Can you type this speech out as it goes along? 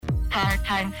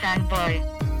Part-time fanboy.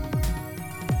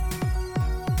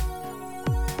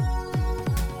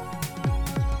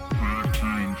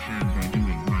 Part-time fanboy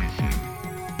doing my thing.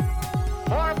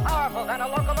 More powerful than a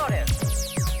locomotive.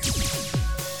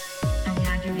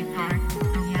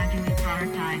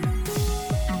 Part-time.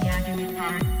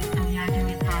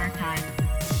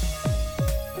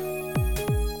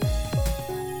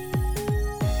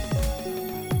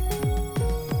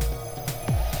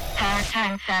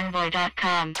 Part-time.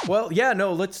 Fanboy.com. Well, yeah,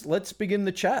 no, let's begin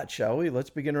the chat, shall we? Let's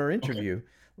begin our interview. Okay.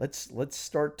 Let's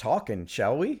start talking,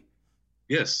 shall we?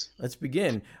 Yes. Let's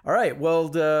begin. All right. Well,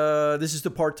 this is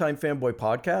the Part-Time Fanboy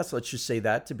Podcast. Let's just say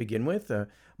that to begin with.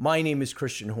 My name is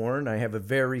Christian Horn. I have a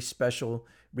very special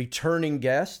returning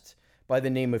guest by the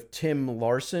name of Tim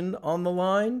Larson on the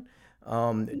line.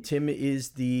 Tim is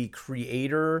the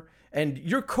creator, and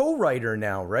you're co-writer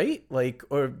now, right? Like,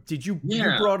 or did you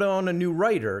Yeah. you brought on a new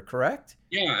writer, correct?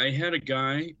 Yeah, I had a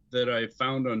guy that I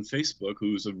found on Facebook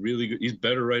who's a really good, he's a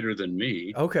better writer than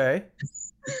me. Okay.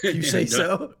 You say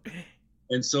so?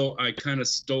 And so I kind of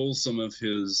stole some of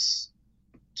his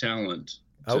talent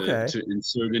Okay. to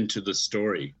insert into the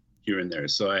story here and there.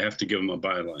 So I have to give him a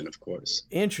byline, of course.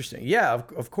 Interesting. Yeah,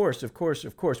 of course.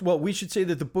 Well, we should say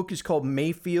that the book is called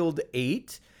Mayfield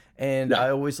 8. And Yeah. I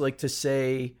always like to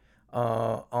say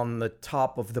on the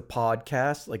top of the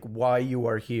podcast, like why you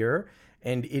are here.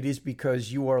 And it is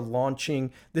because you are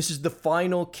launching, this is the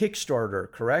final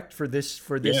Kickstarter, correct? For this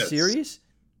Yes. series?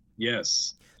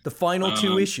 Yes. The final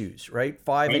two issues, right?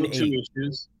 5 Final and 8. 2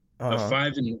 issues, Uh-huh.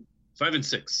 5 and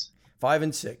 6. 5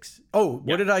 and 6. Oh,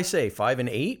 what did I say? 5 and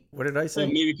 8? What did I say?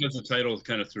 Well, maybe because the title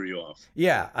kind of threw you off.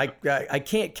 Yeah, I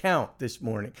can't count this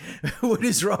morning. What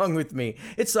is wrong with me?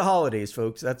 It's the holidays,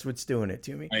 folks. That's what's doing it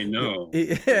to me. I know.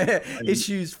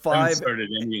 Issues I haven't 5. started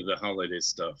any of the holiday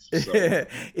stuff. So.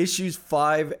 Issues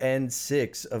 5 and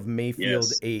 6 of Mayfield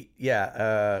Yes. 8.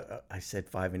 Yeah, I said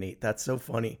 5 and 8. That's so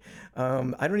funny.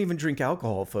 I don't even drink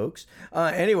alcohol, folks.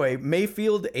 Anyway,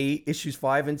 Mayfield 8, issues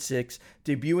 5 and 6,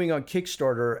 debuting on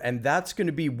Kickstarter, and that's going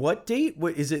to be what date?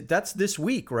 What is it? That's this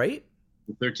week, right?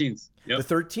 The 13th. Yep.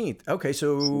 The 13th. Okay,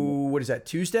 so what is that,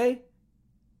 Tuesday?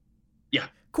 Yeah.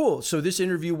 Cool. So this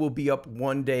interview will be up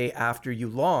one day after you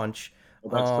launch,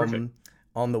 Well, that's perfect.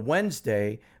 on the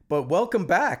Wednesday. But welcome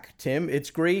back, Tim.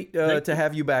 It's great to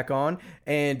have you back on.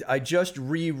 And I just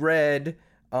reread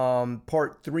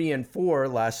part 3 and 4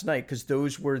 last night because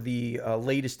those were the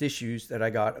latest issues that I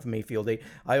got of Mayfield 8.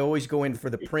 I always go in for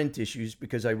the print issues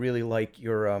because I really like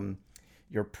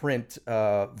your print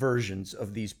versions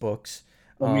of these books.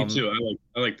 Well, me too.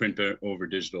 I like print over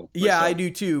digital. Yeah, myself. I do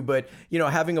too. But,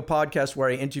 having a podcast where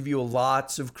I interview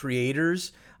lots of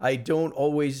creators, I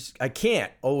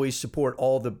can't always support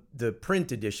all the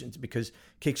print editions because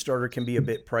Kickstarter can be a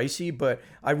bit pricey, but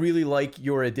I really like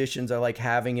your editions. I like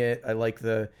having it. I like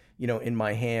the, in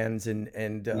my hands and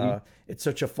it's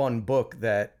such a fun book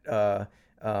that,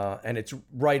 and it's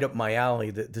right up my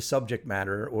alley, the subject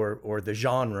matter or the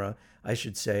genre, I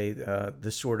should say,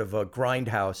 the sort of a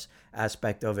grindhouse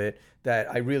aspect of it that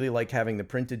I really like having the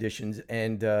print editions.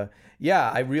 And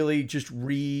I really just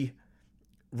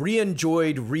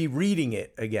re-enjoyed rereading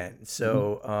it again.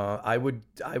 So I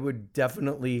would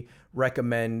definitely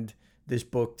recommend this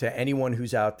book to anyone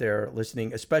who's out there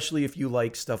listening, especially if you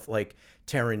like stuff like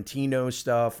Tarantino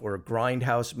stuff or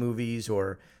grindhouse movies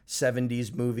or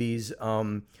 70s movies.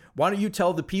 Why don't you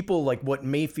tell the people like what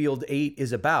Mayfield 8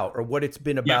 is about or what it's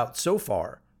been about so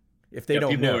far, if they don't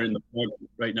people know. are in the podcast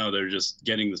right now. They're just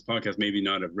getting this podcast, maybe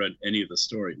not have read any of the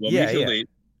story. Well, Mayfield 8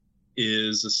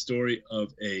 is a story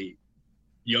of a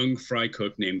young fry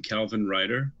cook named Calvin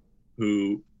Ryder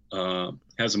who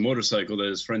has a motorcycle that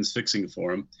his friend's fixing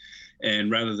for him. And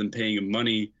rather than paying him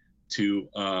money to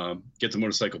get the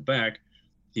motorcycle back,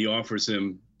 he offers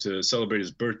him to celebrate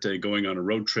his birthday going on a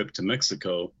road trip to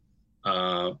Mexico.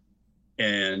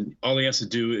 And all he has to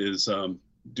do is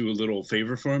do a little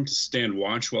favor for him to stand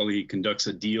watch while he conducts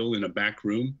a deal in a back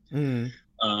room.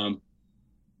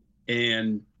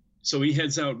 And so he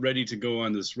heads out ready to go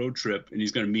on this road trip, and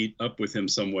he's going to meet up with him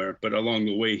somewhere. But along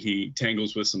the way, he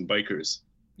tangles with some bikers.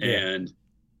 Yeah. And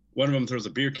one of them throws a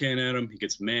beer can at him. He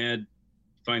gets mad,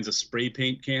 finds a spray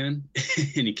paint can,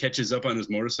 and he catches up on his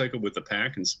motorcycle with the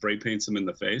pack and spray paints him in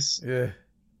the face, Yeah.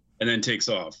 and then takes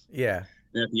off. Yeah.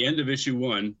 And at the end of issue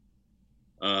 1,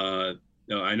 no,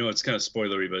 I know it's kind of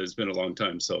spoilery, but it's been a long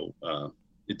time, so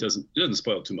it doesn't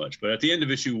spoil too much. But at the end of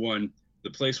issue 1, the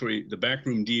place where the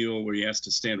backroom deal where he has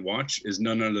to stand watch is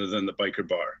none other than the biker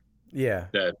bar Yeah.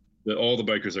 that all the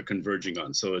bikers are converging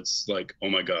on. So it's like, oh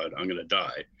my God, I'm going to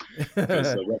die.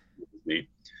 Because the rest is me.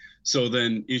 So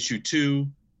then issue 2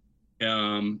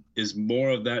 is more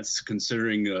of that's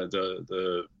considering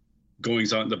the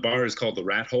goings on. The bar is called the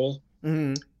Rat Hole.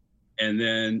 Mm-hmm. And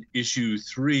then issue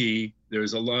 3,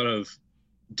 there's a lot of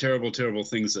terrible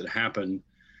things that happen.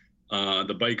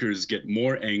 The bikers get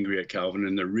more angry at Calvin,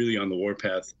 and they're really on the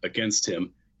warpath against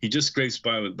him. He just scrapes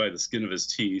by the skin of his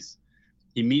teeth.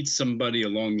 He meets somebody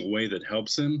along the way that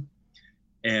helps him.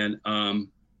 And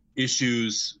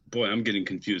issues, boy, I'm getting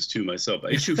confused too myself.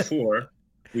 Issue 4,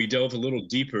 we delve a little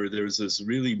deeper. There's this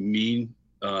really mean,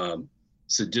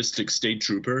 sadistic state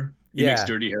trooper. He makes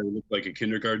Dirty Harry look like a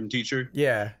kindergarten teacher.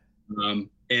 Yeah.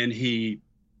 And he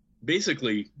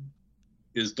basically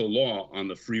is the law on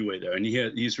the freeway there. And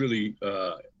he's really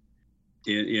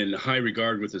in high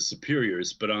regard with his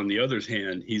superiors. But on the other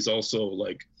hand, he's also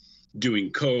like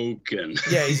doing coke and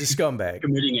he's a scumbag,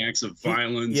 committing acts of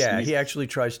violence. He actually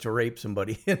tries to rape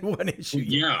somebody in one issue.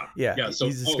 So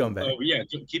he's a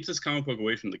scumbag. Keeps this comic book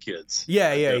away from the kids.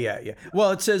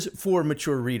 Well, it says for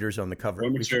mature readers on the cover. For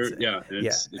mature,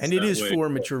 it's and it is for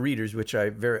mature readers, which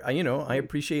I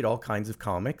appreciate all kinds of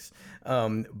comics.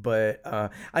 But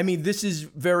I mean, this is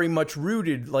very much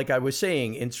rooted, like I was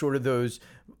saying, in sort of those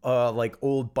like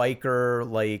old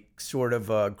biker, like sort of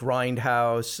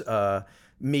grindhouse,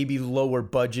 maybe lower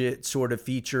budget sort of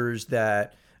features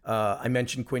that I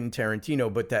mentioned Quentin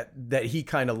Tarantino, but that he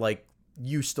kind of like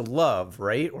used to love,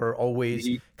 right? Or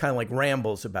always kind of like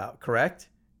rambles about, correct?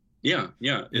 Yeah.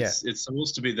 It's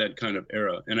supposed to be that kind of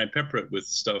era. And I pepper it with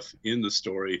stuff in the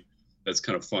story that's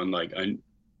kind of fun. Like I'm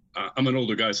an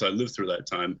older guy, so I lived through that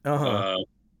time.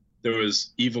 There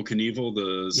was Evel Knievel,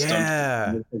 the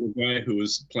stunt guy who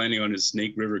was planning on his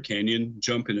Snake River Canyon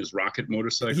jump in his rocket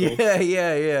motorcycle.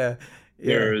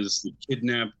 There's the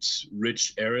kidnapped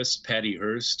rich heiress, Patty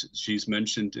Hearst. She's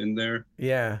mentioned in there.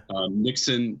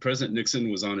 President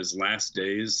Nixon was on his last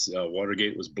days.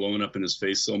 Watergate was blowing up in his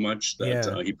face so much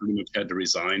that he pretty much had to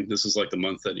resign. This was like the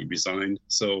month that he resigned.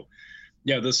 So,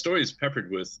 the story is peppered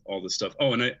with all this stuff.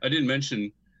 Oh, and I didn't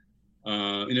mention,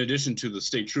 in addition to the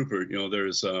state trooper,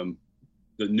 there's the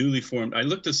newly formed. I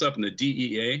looked this up in the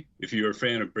DEA. If you're a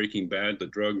fan of Breaking Bad, the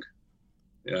drug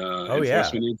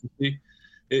enforcement agency.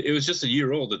 It was just a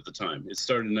year old at the time. It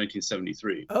started in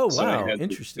 1973. Oh, wow.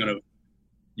 Interesting.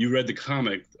 You read the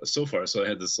comic so far. So I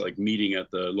had this like meeting at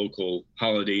the local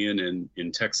Holiday Inn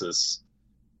in Texas,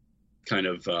 kind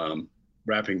of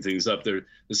wrapping things up. There's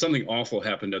something awful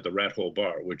happened at the Rat Hole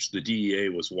Bar, which the DEA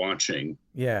was watching.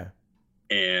 Yeah.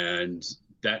 And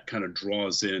that kind of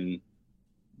draws in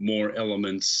more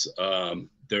elements.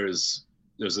 There's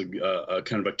a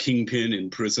kind of a kingpin in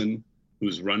prison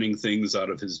who's running things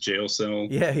out of his jail cell.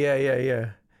 Yeah.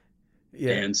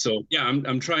 And so,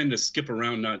 I'm trying to skip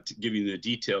around, not to give you the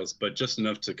details, but just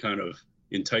enough to kind of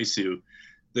entice you.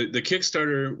 The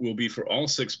Kickstarter will be for all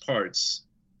 6 parts,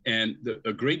 and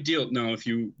a great deal. Now, if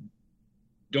you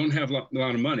don't have a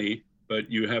lot of money, but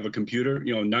you have a computer,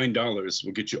 $9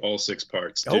 will get you all 6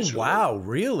 parts. Digitally. Oh, wow.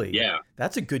 Really? Yeah.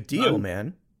 That's a good deal,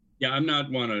 man. Yeah. I'm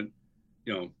not want to,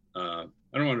 I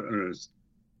don't want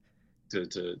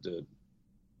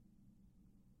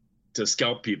to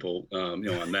scalp people, on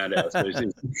that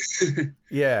aspect.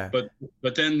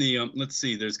 But then let's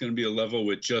see, there's going to be a level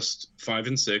with just 5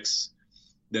 and 6.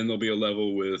 Then there'll be a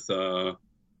level with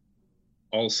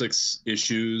all 6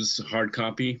 issues, hard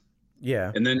copy.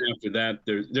 Yeah. And then after that,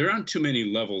 there aren't too many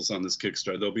levels on this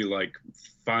Kickstarter. There'll be like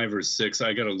 5 or 6.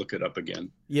 I got to look it up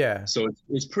again. Yeah. So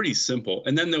it's pretty simple.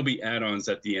 And then there'll be add-ons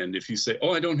at the end. If you say,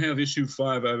 oh, I don't have issue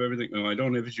 5, I have everything. No, I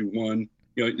don't have issue 1.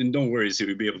 And don't worry, so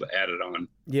you'll be able to add it on.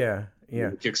 Yeah.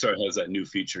 Kickstarter has that new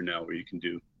feature now where you can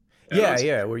do.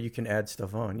 Where you can add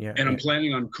stuff on. Yeah. And I'm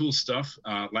planning on cool stuff.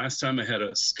 Last time I had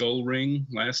a skull ring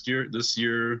last year. This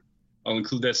year I'll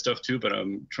include that stuff too, but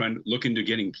I'm trying to look into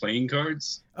getting playing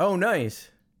cards. Oh, nice.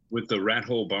 With the Rat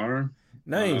Hole Bar.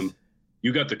 Nice.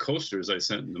 You got the coasters I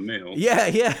sent in the mail.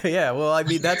 Yeah. Well, I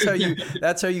mean, that's how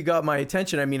you got my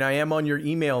attention. I mean, I am on your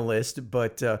email list,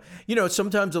 but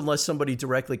sometimes unless somebody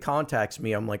directly contacts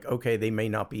me, I'm like, okay, they may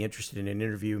not be interested in an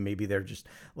interview. Maybe they're just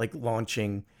like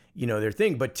launching, their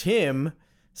thing. But Tim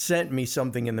sent me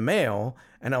something in the mail,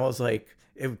 and I was like,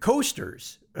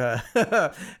 coasters,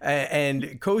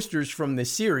 and coasters from the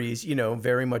series,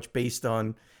 very much based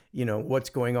on, what's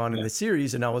going on in the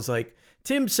series. And I was like,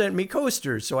 Tim sent me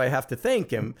coasters, so I have to thank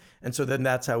him. And so then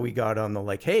that's how we got on the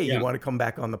like, hey, you want to come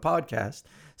back on the podcast?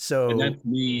 So and that's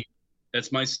me.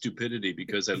 That's my stupidity,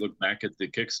 because I look back at the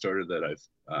Kickstarter that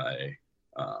I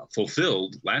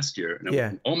fulfilled last year, and I'm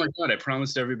like, oh my God, I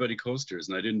promised everybody coasters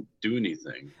and I didn't do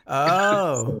anything.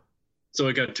 Oh, So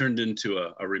it got turned into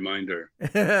a reminder.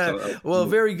 Well, a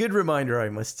very good reminder, I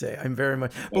must say. I'm very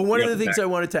much. But one of the things I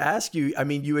wanted to ask you, I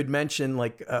mean, you had mentioned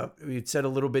like you'd said a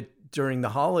little bit during the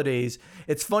holidays.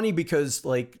 It's funny because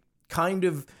like kind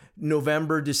of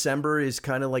November, December is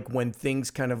kind of like when things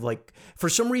kind of like, for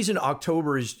some reason,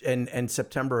 October is and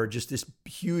September are just this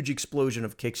huge explosion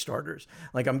of Kickstarters.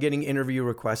 Like I'm getting interview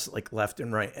requests like left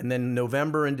and right. And then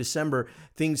November and December,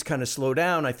 things kind of slow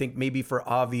down, I think maybe for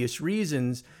obvious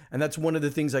reasons. And that's one of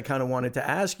the things I kind of wanted to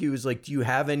ask you is like, do you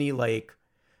have any like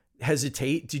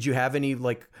did you have any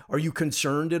like, are you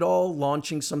concerned at all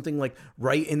launching something like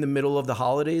right in the middle of the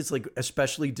holidays, like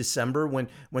especially December when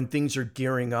things are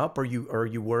gearing up? Are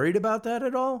you worried about that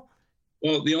at all?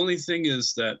 Well, the only thing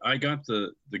is that I got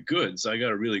the goods. I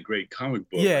got a really great comic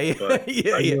book. Yeah. But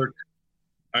yeah.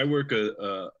 I work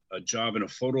a job in a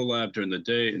photo lab during the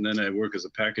day, and then I work as a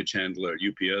package handler at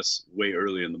UPS way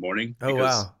early in the morning. Oh,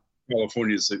 wow.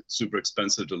 California is super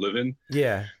expensive to live in.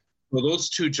 Yeah. Well, those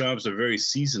two jobs are very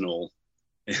seasonal.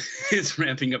 It's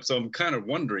ramping up. So I'm kind of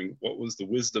wondering what was the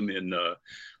wisdom in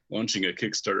launching a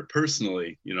Kickstarter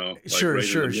personally, like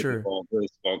sure.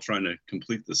 while trying to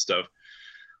complete this stuff.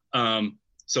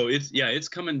 So it's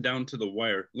coming down to the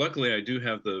wire. Luckily, I do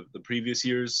have the previous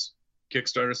year's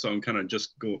Kickstarter, so I'm kind of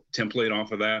just go template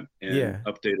off of that and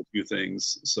update a few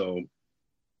things. So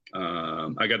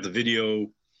I got the video,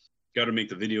 got to make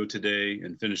the video today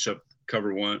and finish up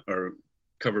cover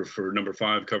for number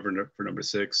 5, cover for number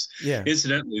 6. Yeah.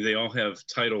 Incidentally, they all have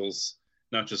titles,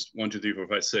 not just 1, 2, 3, 4,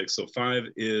 5, 6. So 5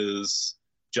 is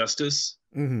Justice,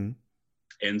 and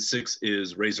 6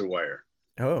 is Razor Wire.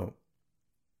 Oh,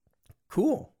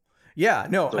 cool. Yeah,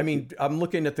 no, I mean, I'm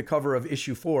looking at the cover of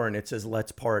issue 4 and it says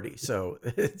 "Let's Party." So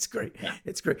it's great. Yeah.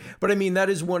 It's great. But I mean, that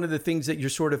is one of the things that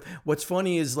you're sort of, what's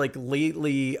funny is like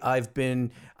lately I've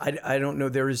been, I don't know,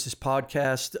 there is this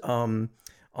podcast,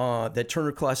 that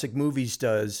Turner Classic Movies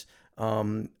does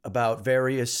about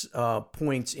various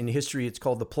points in history. It's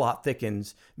called The Plot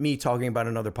Thickens, me talking about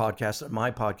another podcast on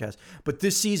my podcast. But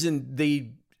this season,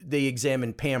 they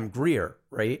examined Pam Grier,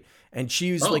 right? And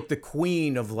she was like the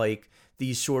queen of like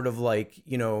these sort of like,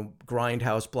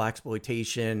 grindhouse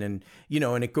blaxploitation and,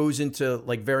 and it goes into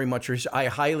like very much, I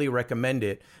highly recommend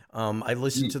it. I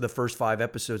listened to the first 5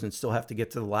 episodes and still have to get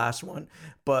to the last one.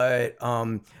 But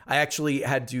I actually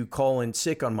had to call in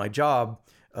sick on my job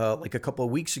like a couple of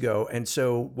weeks ago. And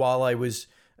so while I was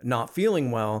not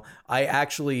feeling well, I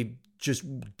actually just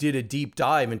did a deep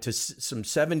dive into some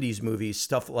 70s movies,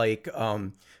 stuff like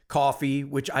Coffee,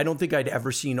 which I don't think I'd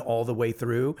ever seen all the way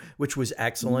through, which was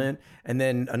excellent. And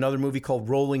then another movie called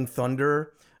Rolling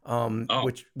Thunder,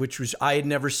 which was I had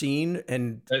never seen,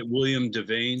 and William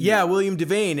Devane. Yeah, William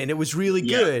Devane, and it was really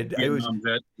good. It was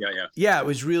it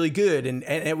was really good, and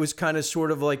it was kind of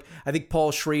sort of like I think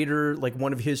Paul Schrader, like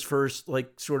one of his first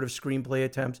like sort of screenplay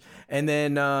attempts, and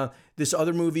then this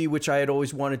other movie which I had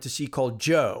always wanted to see called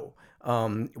Joe,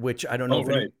 which I don't know.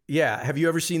 Have you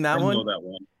ever seen that one? I know that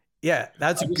one. Yeah,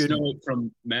 that's I a just good. know it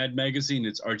from Mad Magazine.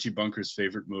 It's Archie Bunker's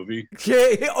favorite movie.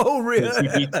 Okay. Oh, really?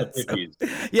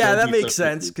 Yeah, that makes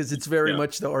sense because it's very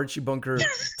much the Archie Bunker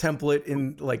template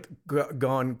in like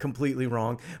gone completely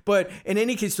wrong. But in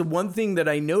any case, the one thing that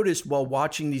I noticed while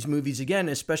watching these movies again,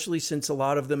 especially since a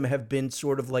lot of them have been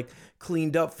sort of like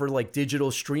cleaned up for like digital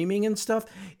streaming and stuff,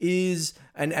 is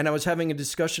and I was having a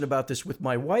discussion about this with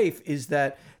my wife, is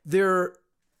that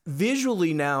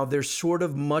visually now they're sort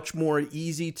of much more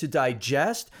easy to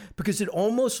digest because it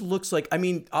almost looks like, I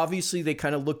mean, obviously they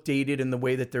kind of look dated in the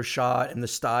way that they're shot and the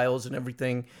styles and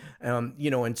everything,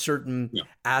 in certain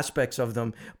aspects of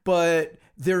them, but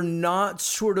they're not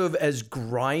sort of as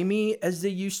grimy as they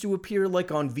used to appear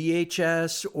like on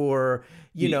VHS or,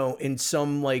 in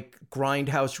some like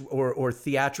grindhouse or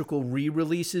theatrical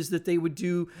re-releases that they would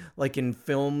do like in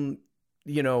film,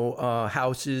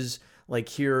 houses like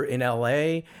here in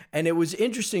LA. And it was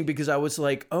interesting because I was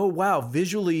like, oh, wow,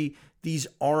 visually, these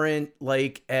aren't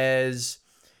like as,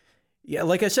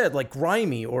 like I said, like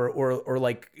grimy or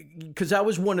like, because that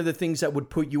was one of the things that would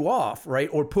put you off, right?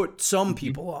 Or put some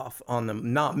people off on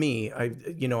them, not me. I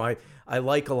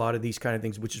like a lot of these kind of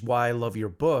things, which is why I love your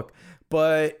book.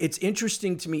 But it's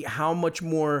interesting to me how much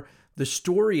more the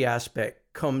story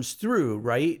aspect comes through,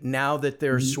 right? Now that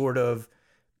they're sort of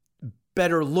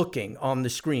better looking on the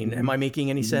screen. Am I making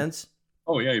any sense?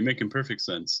 Oh yeah, you're making perfect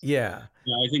sense. Yeah.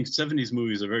 I think 70s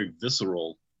movies are very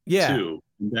visceral too.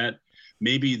 That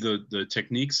maybe the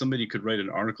technique, somebody could write an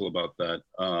article about that.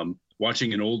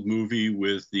 Watching an old movie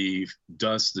with the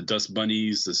dust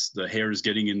bunnies, the hairs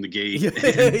getting in the gate.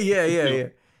 Yeah.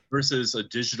 Versus a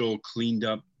digital cleaned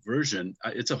up version,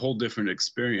 it's a whole different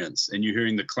experience. And you're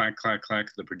hearing the clack, clack, clack,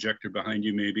 the projector behind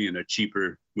you, maybe in a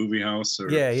cheaper movie house, or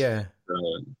yeah.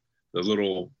 The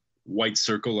little white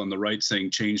circle on the right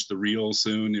saying change the reel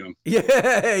soon, you know.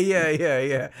 Yeah.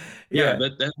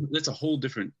 That's a whole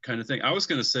different kind of thing. I was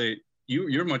going to say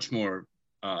you're much more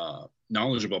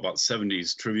knowledgeable about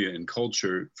 70s trivia and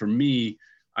culture. For me,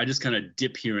 I just kind of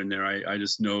dip here and there. I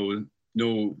just know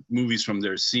movies from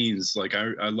their scenes. Like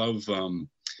I love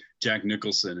Jack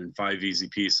Nicholson in Five Easy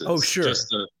Pieces. Oh, sure.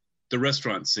 Just the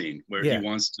restaurant scene where he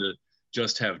wants to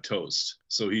just have toast.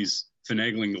 So he's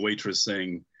finagling the waitress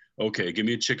saying, okay, give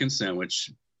me a chicken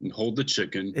sandwich and hold the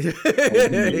chicken.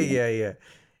 Yeah.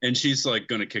 And she's like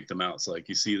going to kick them out. It's like,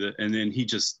 you see that. And then he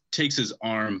just takes his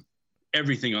arm,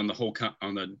 everything on the whole,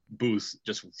 on the booth,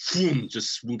 just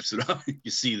swoops it up.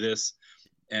 You see this.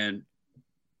 And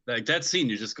like that scene,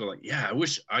 you just go like, yeah, I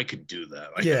wish I could do that.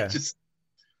 Like,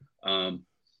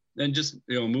 and just,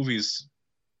 you know, movies,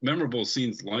 memorable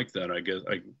scenes like that. I guess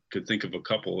I could think of a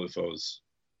couple if I was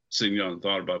sitting down and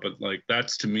thought about it. But like,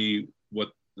 that's to me what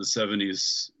the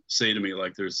 70s say to me.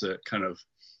 Like there's that kind of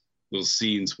little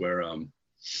scenes where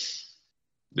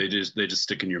they just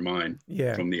stick in your mind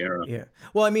from the era. Yeah.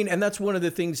 Well, I mean, and that's one of the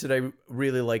things that I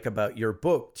really like about your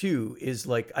book too, is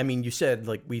like, I mean, you said,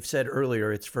 like we've said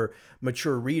earlier, it's for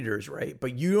mature readers, right?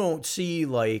 But you don't see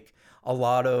like a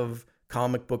lot of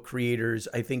comic book creators,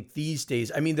 I think these days.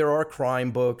 I mean, there are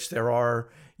crime books, there are,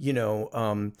 you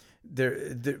know,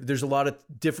 there's a lot of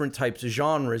different types of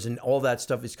genres, and all that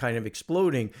stuff is kind of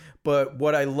exploding. But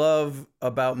what I love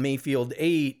about Mayfield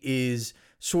 8 is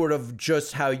sort of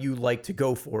just how you like to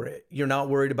go for it. You're not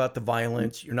worried about the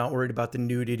violence. You're not worried about the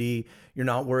nudity. You're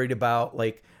not worried about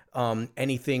like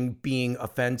anything being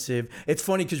offensive. It's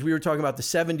funny because we were talking about the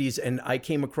 70s and I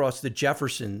came across the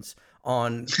Jeffersons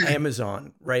on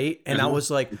Amazon, right? And I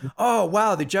was like, oh,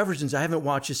 wow, the Jeffersons. I haven't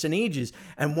watched this in ages.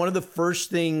 And one of the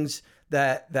first things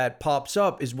that pops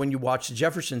up is when you watch the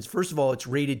Jeffersons, first of all, it's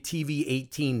rated TV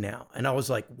 18 now. And I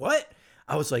was like, what?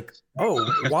 I was like, oh,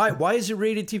 why is it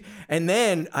rated TV? And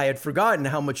then I had forgotten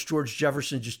how much George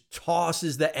Jefferson just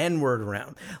tosses the N-word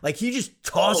around. Like he just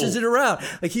tosses it around.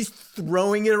 Like he's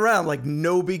throwing it around like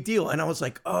no big deal. And I was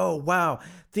like, oh, wow,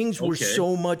 things were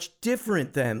so much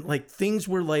different then. Like things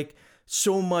were like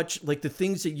so much like the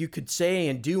things that you could say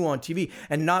and do on TV,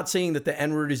 and not saying that the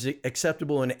N-word is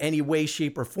acceptable in any way,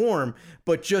 shape or form,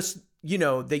 but just, you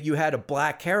know, that you had a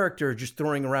black character just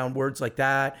throwing around words like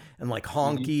that and like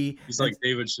honky. He's like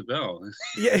David Chappelle.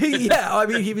 yeah. I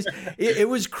mean, it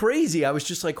was crazy. I was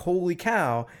just like, holy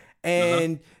cow.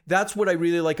 And that's what I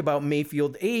really like about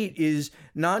Mayfield 8 is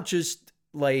not just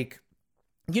like,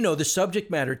 you know, the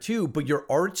subject matter too, but your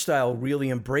art style really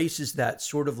embraces that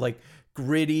sort of like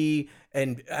gritty,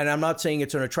 and I'm not saying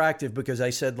it's unattractive, because I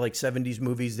said like 70s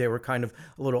movies, they were kind of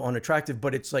a little unattractive,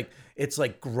 but it's like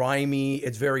grimy,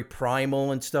 it's very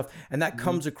primal and stuff, and that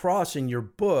comes across in your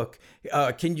book.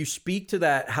 Can you speak to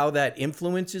that, how that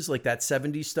influences, like that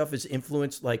 70s stuff is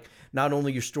influenced like not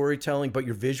only your storytelling but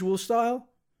your visual style?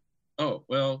 Oh,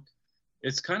 well,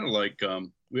 it's kind of like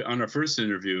on our first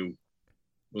interview,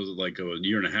 was it like a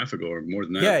year and a half ago or more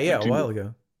than that? Yeah, a while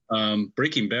ago.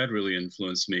 Breaking Bad really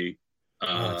influenced me.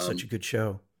 It's such a good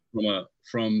show.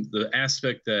 From the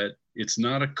aspect that it's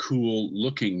not a cool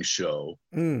looking show.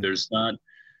 There's not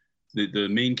the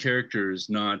main character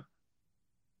is not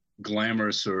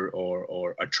glamorous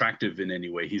or attractive in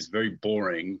any way. He's very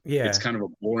boring. Yeah. It's kind of a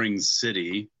boring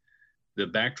city, the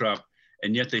backdrop,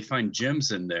 and yet they find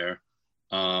gems in there.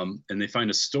 And they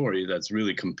find a story that's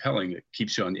really compelling that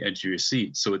keeps you on the edge of your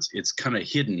seat. So it's kind of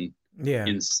hidden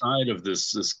inside of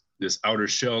this outer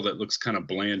shell that looks kind of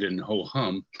bland and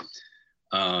ho-hum.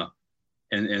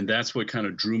 And that's what kind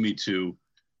of drew me to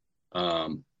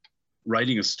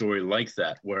writing a story like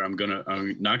that, where I'm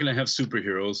not gonna have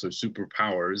superheroes or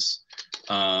superpowers.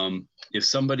 If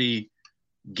somebody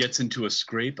gets into a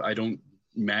scrape, I don't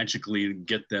magically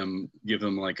give them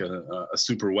like a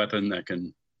super weapon that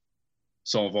can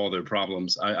solve all their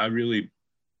problems. I really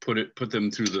put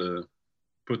them through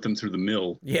the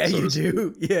mill. Yeah, you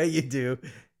do. Yeah, you do.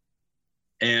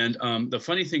 And the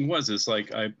funny thing is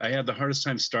like I had the hardest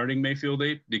time starting Mayfield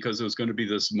 8 because it was going to be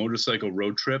this motorcycle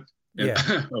road trip. And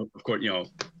of course, you know,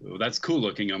 that's cool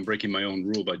looking. I'm breaking my own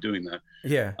rule by doing that.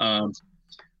 Yeah.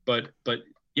 But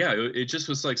yeah, it just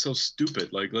was like so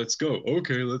stupid. Like, let's go.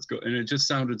 Okay, let's go. And it just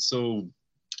sounded so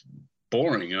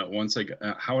boring. Once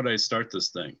how would I start this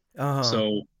thing?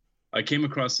 So I came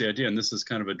across the idea, and this is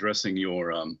kind of addressing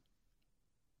your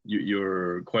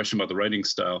question about the writing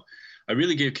style. I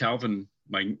really gave Calvin,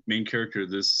 my main character,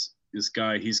 this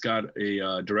guy. He's got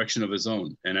a direction of his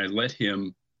own, and I let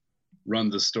him run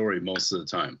the story most of the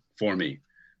time for me.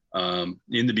 In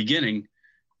the beginning,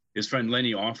 his friend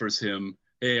Lenny offers him,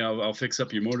 hey, I'll fix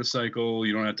up your motorcycle.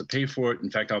 You don't have to pay for it. In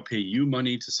fact, I'll pay you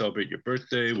money to celebrate your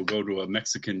birthday. We'll go to a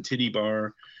Mexican titty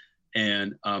bar.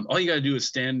 And all you got to do is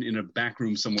stand in a back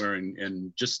room somewhere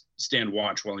and just stand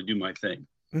watch while I do my thing.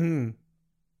 Mm.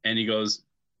 And he goes,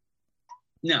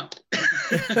 no.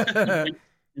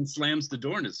 And slams the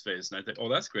door in his face. And I think, oh,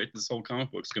 that's great. This whole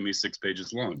comic book's going to be 6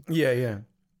 pages long. Yeah, yeah.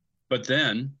 But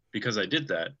then, because I did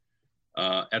that,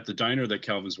 at the diner that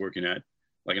Calvin's working at,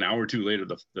 like an hour or two later,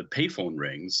 the payphone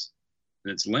rings,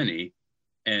 and it's Lenny.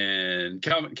 And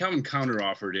Calvin counter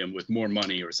offered him with more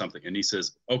money or something. And he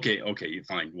says, okay,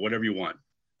 fine, whatever you want.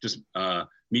 Just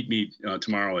meet me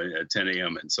tomorrow at 10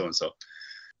 a.m. and so.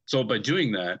 So by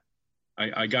doing that,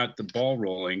 I got the ball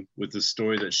rolling with this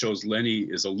story that shows Lenny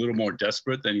is a little more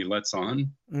desperate than he lets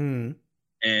on. Mm.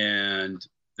 And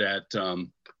that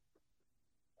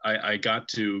I got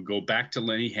to go back to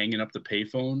Lenny hanging up the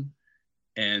payphone.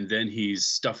 And then he's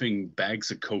stuffing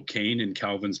bags of cocaine in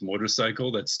Calvin's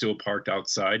motorcycle that's still parked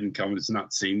outside, and Calvin is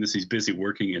not seeing this. He's busy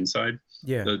working inside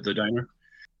the diner.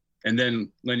 And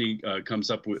then Lenny comes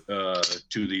up with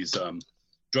to these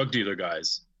drug dealer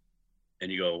guys, and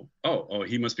you go, oh,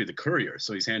 he must be the courier.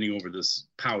 So he's handing over this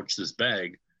pouch, this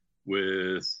bag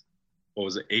with, what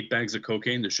was it, 8 bags of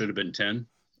cocaine? There should have been 10.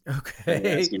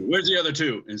 Okay. Asking, where's the other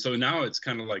 2? And so now it's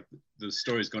kind of like the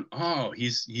story's going, oh,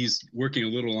 he's working a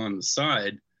little on the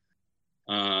side.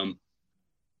 Kind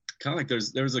of like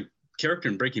there was a character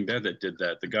in Breaking Bad that did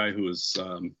that. The guy who was,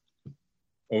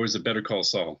 or was it Better Call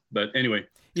Saul? But anyway,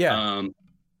 yeah.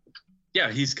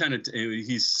 He's kind of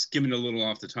he's skimming a little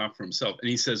off the top for himself, and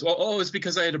he says, "Oh, it's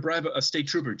because I had to bribe a state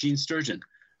trooper, Gene Sturgeon."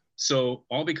 So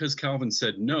all because Calvin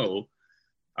said no,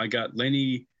 I got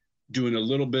Lenny doing a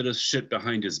little bit of shit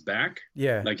behind his back.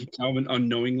 Yeah. Like Calvin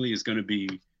unknowingly is going to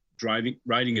be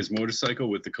riding his motorcycle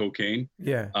with the cocaine.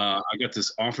 Yeah. I got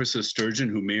this Officer Sturgeon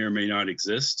who may or may not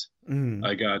exist. Mm.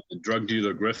 I got the drug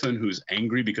dealer Griffin who's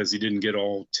angry because he didn't get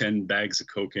all 10 bags of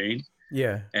cocaine.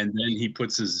 Yeah. And then he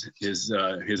puts his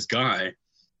guy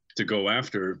to go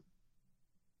after.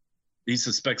 He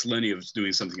suspects Lenny of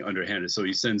doing something underhanded, so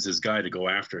he sends his guy to go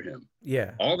after him.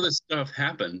 Yeah. All this stuff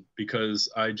happened because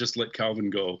I just let Calvin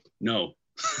go, no.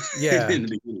 Yeah. In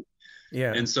the beginning.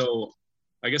 Yeah. And so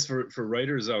I guess for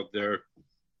writers out there,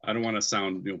 I don't want to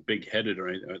sound big-headed or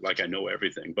anything, like I know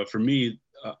everything. But for me,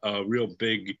 a real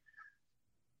big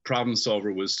problem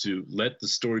solver was to let the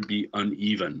story be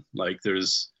uneven. Like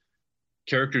there's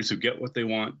characters who get what they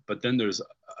want, but then there's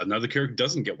another character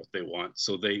doesn't get what they want,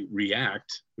 so they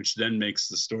react, which then makes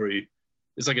the story,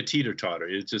 it's like a teeter-totter.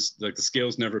 It's just like the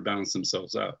scales never balance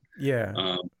themselves out.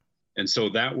 Yeah. And so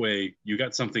that way you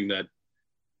got something that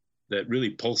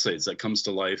really pulsates, that comes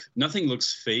to life. Nothing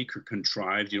looks fake or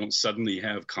contrived. You don't suddenly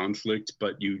have conflict,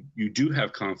 but you do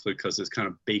have conflict because it's kind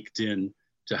of baked in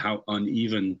to how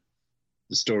uneven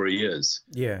the story is.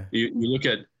 Yeah. You look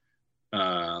at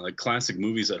like classic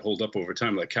movies that hold up over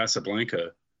time, like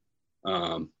Casablanca.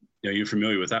 You're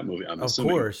familiar with that movie, I'm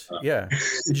assuming. Of course, yeah.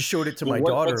 I just showed it to my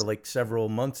daughter like several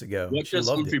months ago. What does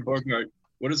Humphrey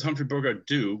Bogart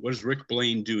do? What does Rick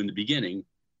Blaine do in the beginning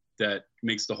that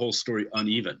makes the whole story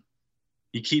uneven?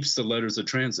 He keeps the letters of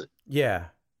transit. Yeah.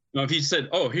 Now, if he said,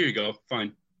 "Oh, here you go,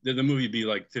 fine," then the movie would be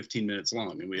like 15 minutes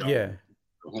long, and we all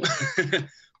go home.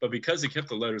 But because he kept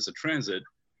the letters of transit,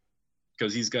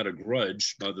 because he's got a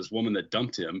grudge about this woman that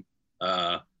dumped him,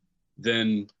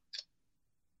 then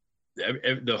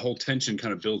the whole tension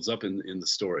kind of builds up in the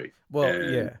story.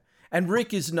 Well, and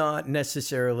Rick is not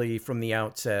necessarily from the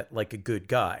outset like a good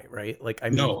guy, right? Like, I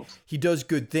mean, he does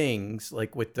good things,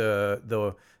 like with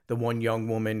the one young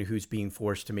woman who's being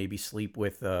forced to maybe sleep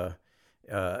with the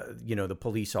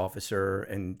police officer,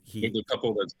 and the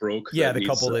couple that's broke. Yeah, the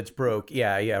couple that's broke.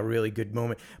 Yeah, really good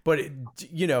moment. But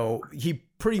he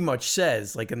pretty much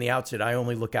says, like in the outset, I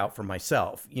only look out for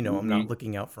myself. I'm not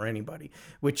looking out for anybody,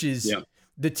 which is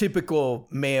the typical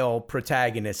male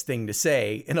protagonist thing to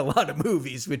say in a lot of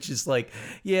movies, which is like,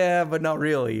 yeah, but not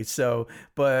really. So,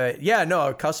 but yeah,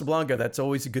 no, Casablanca, that's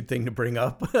always a good thing to bring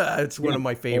up. It's one of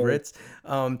my favorites.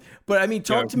 But I mean,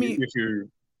 talk to me. If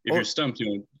you're stumped,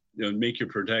 make your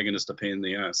protagonist a pain in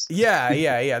the ass.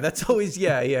 Yeah. That's always,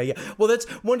 yeah. Well, that's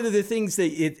one of the things that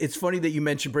it's funny that you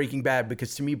mentioned Breaking Bad,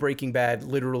 because to me, Breaking Bad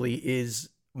literally is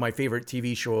my favorite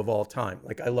TV show of all time.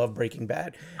 Like, I love Breaking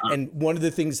Bad. And one of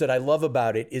the things that I love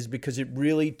about it is because it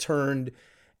really turned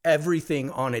everything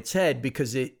on its head,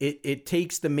 because it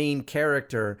takes the main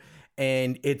character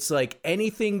and it's like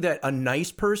anything that a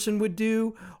nice person would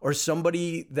do or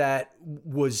somebody that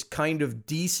was kind of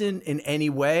decent in any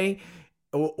way,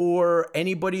 or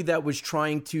anybody that was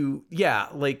trying to,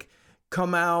 like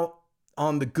come out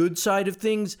on the good side of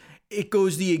things, it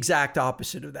goes the exact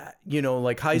opposite of that. You know,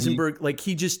 like Heisenberg, like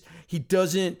he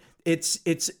doesn't,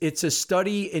 it's a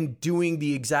study in doing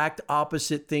the exact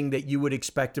opposite thing that you would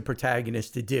expect a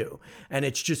protagonist to do. And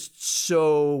it's just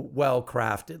so well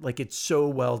crafted. Like it's so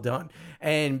well done.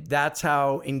 And that's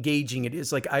how engaging it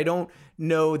is. Like, I don't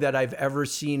know that I've ever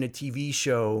seen a TV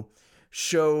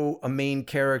show a main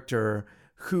character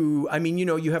who, I mean, you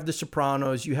know, you have The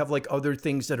Sopranos, you have like other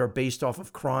things that are based off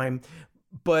of crime,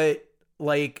 but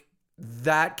like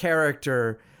that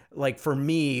character, like for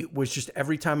me, was just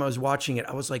every time I was watching it,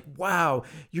 I was like, wow,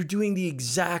 you're doing the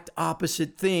exact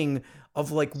opposite thing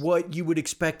of like what you would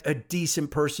expect a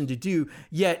decent person to do,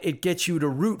 yet it gets you to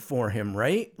root for him,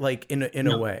 right? Like in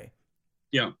a way.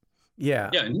 Yeah.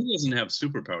 Yeah. Yeah, and he doesn't have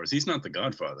superpowers. He's not the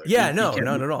Godfather. Yeah, he no, can't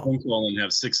not at all. phone call and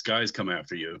have 6 guys come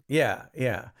after you. Yeah,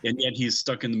 yeah. And yet he's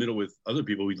stuck in the middle with other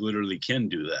people who literally can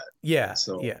do that. Yeah,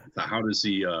 So yeah. how does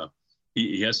he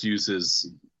has to use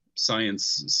his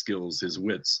science skills, his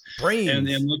wits. Brains.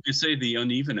 And like you say, the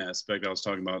uneven aspect I was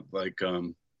talking about, like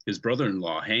his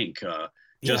brother-in-law, Hank,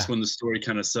 just when the story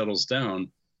kind of settles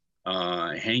down,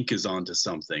 Hank is onto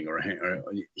something, or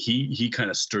he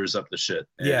kind of stirs up the shit.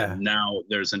 And now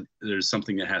there's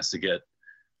something that has to get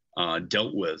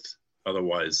dealt with.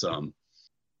 Otherwise,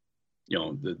 you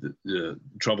know, the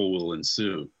trouble will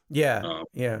ensue. Yeah.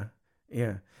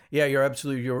 Yeah, you're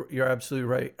absolutely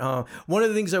right. One of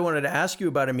the things I wanted to ask you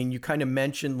about, I mean, you kind of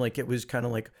mentioned like it was kind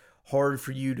of like hard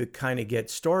for you to kind of get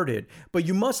started, but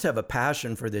you must have a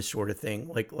passion for this sort of thing,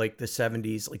 like the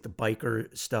 70s, like the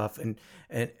biker stuff and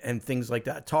things like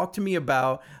that. Talk to me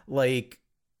about like,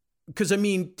 because I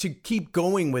mean, to keep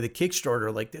going with a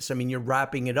Kickstarter like this, I mean, you're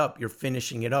wrapping it up, you're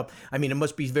finishing it up. I mean, it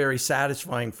must be very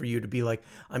satisfying for you to be like,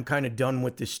 I'm kind of done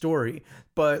with this story.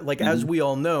 But like, as we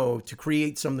all know, to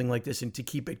create something like this and to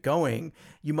keep it going,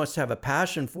 you must have a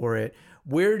passion for it.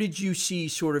 Where did you see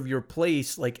sort of your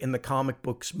place, like in the comic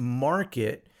books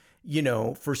market, you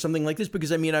know, for something like this?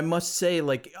 Because I mean, I must say,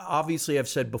 like, obviously I've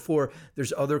said before,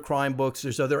 there's other crime books,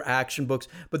 there's other action books,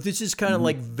 but this is kind of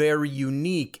like very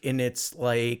unique in its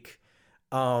like,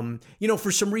 you know,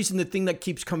 for some reason, the thing that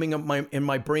keeps coming up in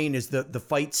my brain is the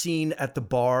fight scene at the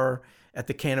bar at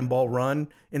the Cannonball Run,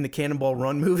 in the Cannonball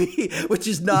Run movie, which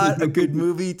is not a good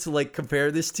movie to like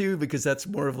compare this to, because that's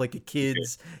more of like a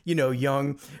kid's, you know,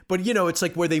 young, but you know, it's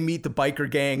like where they meet the biker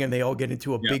gang and they all get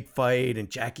into a big fight and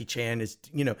Jackie Chan is,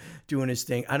 you know, doing his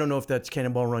thing. I don't know if that's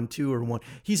Cannonball Run 2 or 1.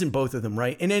 He's in both of them,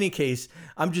 right? In any case,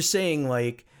 I'm just saying,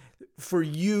 like, for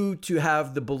you to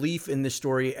have the belief in this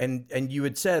story, and you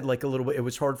had said like a little bit, it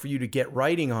was hard for you to get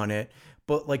writing on it,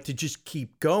 but like to just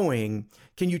keep going.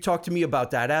 Can you talk to me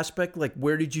about that aspect? Like,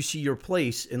 where did you see your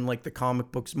place in like the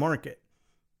comic books market?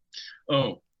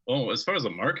 Oh, as far as the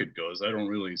market goes, I don't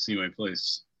really see my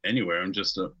place anywhere. I'm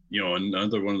just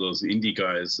another one of those indie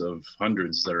guys of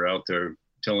hundreds that are out there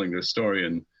telling their story.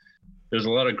 And there's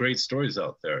a lot of great stories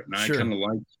out there. And I kind of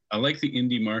like the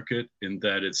indie market in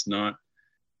that it's not,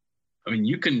 I mean,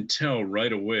 you can tell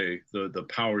right away the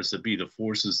powers that be, the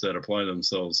forces that apply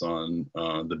themselves on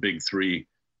the big three,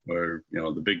 or you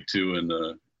know, the big two,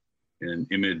 and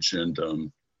Image and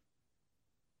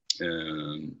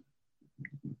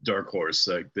Dark Horse.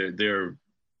 Like they're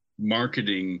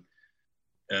marketing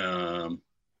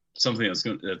something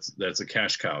that's a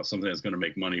cash cow, something that's going to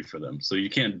make money for them. So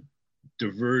you can't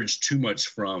diverge too much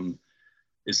from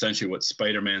essentially what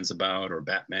Spider-Man's about or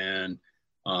Batman.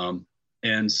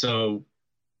 And so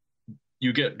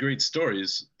you get great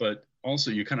stories, but also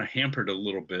you kind of hampered a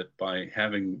little bit by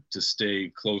having to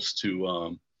stay close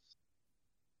to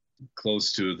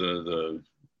the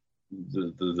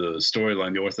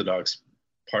storyline, the orthodox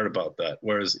part about that.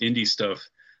 Whereas indie stuff,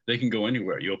 they can go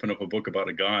anywhere. You open up a book about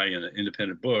a guy in an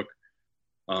independent book,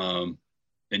 and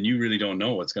you really don't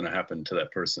know what's going to happen to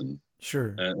that person.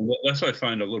 And that's what I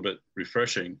find a little bit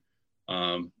refreshing,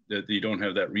 that you don't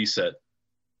have that reset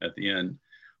at the end.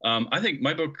 I think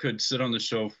my book could sit on the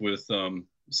shelf with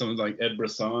someone like Ed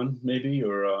Brisson, maybe,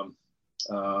 or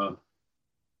I'm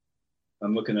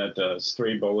looking at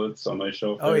Stray Bullets on my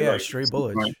shelf. Oh yeah, like, Stray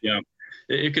Bullets. Yeah,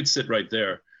 it could sit right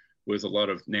there with a lot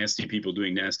of nasty people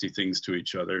doing nasty things to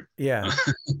each other. Yeah,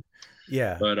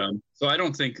 yeah. But so I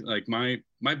don't think like my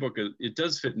book, it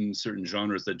does fit in certain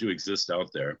genres that do exist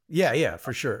out there. Yeah,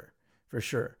 for sure.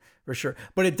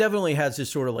 But it definitely has this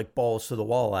sort of like balls to the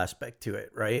wall aspect to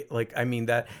it, right? Like, I mean,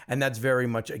 that's very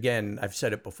much, again, I've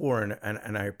said it before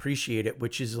and I appreciate it,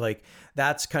 which is like,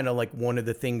 that's kind of like one of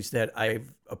the things that I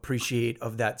appreciate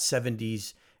of that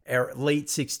 70s era, late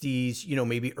 60s, you know,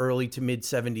 maybe early to mid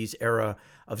 70s era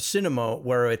of cinema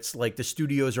where it's like the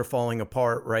studios are falling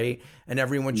apart, right? And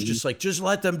everyone's just like, just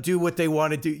let them do what they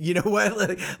want to do. You know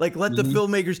what? Like let the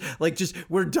filmmakers, like, just,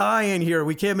 we're dying here.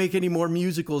 We can't make any more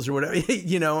musicals or whatever,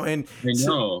 you know? And I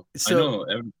know.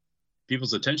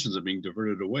 People's attentions are being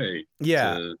diverted away.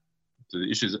 Yeah. To the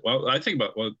issues. Well, I think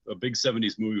about a big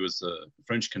 70s movie was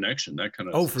French Connection, that kind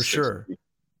of. Oh, for sure.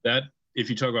 That, if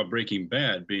you talk about Breaking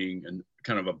Bad being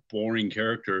kind of a boring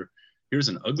character, here's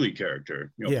an ugly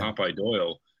character. You know, Popeye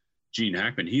Doyle, Gene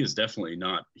Hackman, he is definitely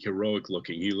not heroic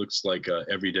looking. He looks like a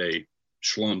everyday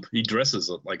schlump. He dresses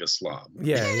like a slob.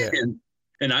 Yeah, yeah.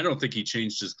 and I don't think he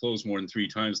changed his clothes more than 3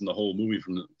 times in the whole movie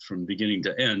from beginning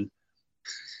to end.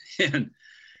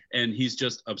 and he's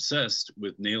just obsessed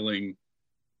with nailing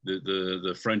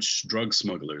the French drug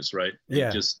smugglers, right? Yeah.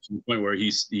 And just to the point where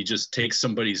he just takes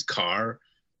somebody's car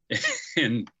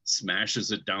and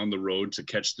smashes it down the road to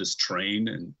catch this train,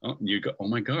 and you go, oh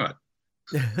my God.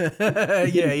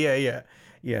 Yeah.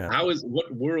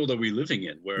 What world are we living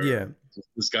in where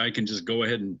this guy can just go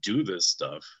ahead and do this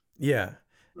stuff? Yeah.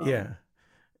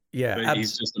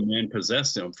 He's just a man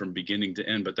possessed him from beginning to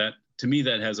end. But that, to me,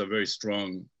 that has a very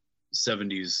strong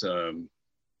 70s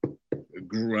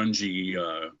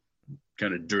grungy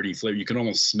kind of dirty flavor. You can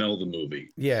almost smell the movie.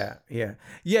 Yeah.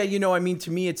 You know, I mean,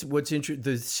 to me, it's what's interesting.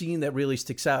 The scene that really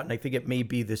sticks out, and I think it may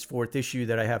be this 4th issue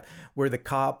that I have, where the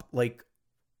cop like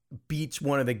beats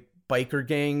one of the biker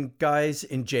gang guys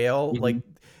in jail, like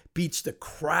beats the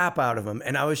crap out of him.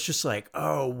 And I was just like,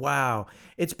 oh, wow.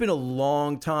 It's been a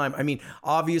long time. I mean,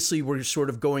 obviously we're sort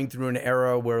of going through an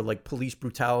era where like police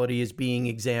brutality is being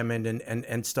examined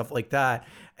and stuff like that.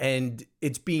 And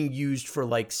it's being used for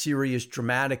like serious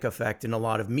dramatic effect in a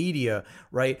lot of media,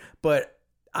 right? But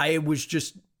I was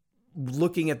just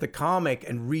looking at the comic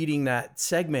and reading that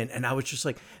segment, and I was just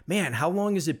like, man, how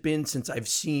long has it been since I've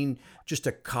seen just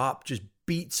a cop just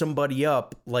beat somebody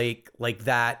up like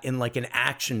that in like an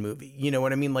action movie? You know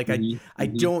what I mean? Like I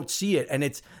don't see it. And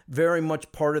it's very much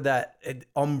part of that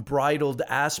unbridled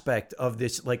aspect of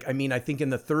this. Like, I mean, I think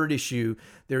in the 3rd issue,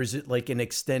 there's like an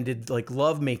extended like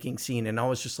lovemaking scene. And I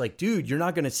was just like, dude, you're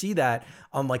not going to see that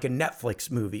on like a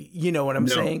Netflix movie. You know what I'm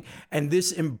saying? And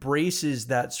this embraces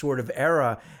that sort of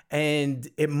era. And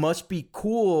it must be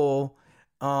cool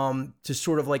to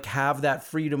sort of like have that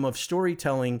freedom of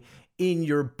storytelling in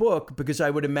your book, because I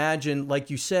would imagine,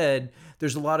 like you said,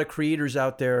 there's a lot of creators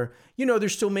out there, you know, they're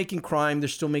still making crime, they're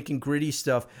still making gritty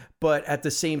stuff, but at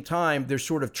the same time, they're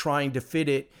sort of trying to fit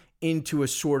it into a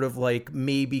sort of like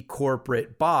maybe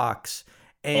corporate box,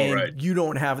 and you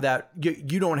don't have that,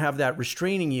 you don't have that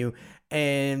restraining you.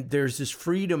 And there's this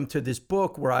freedom to this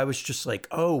book where I was just like,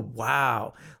 oh,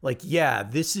 wow. Like, yeah,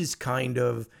 this is kind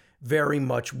of very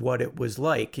much what it was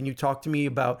like. Can you talk to me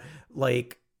about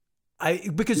like,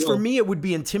 because for me, it would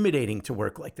be intimidating to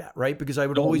work like that, right? Because I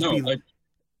would always be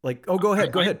like, oh, go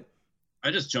ahead.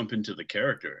 I just jump into the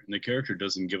character, and the character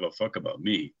doesn't give a fuck about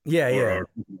me. Yeah.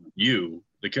 You.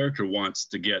 The character wants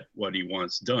to get what he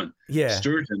wants done. Yeah.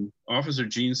 Sturgeon, Officer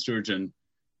Gene Sturgeon,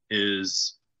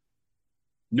 knows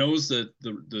that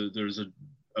there's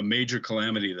a major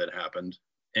calamity that happened,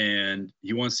 and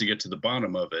he wants to get to the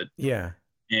bottom of it. Yeah.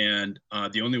 And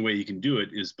the only way he can do it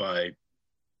is by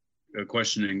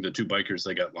questioning the 2 bikers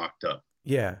that got locked up.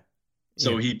 Yeah.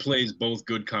 So he plays both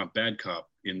good cop, bad cop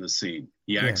in the scene.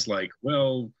 He acts like,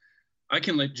 well, I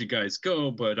can let you guys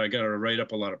go, but I got to write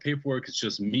up a lot of paperwork. It's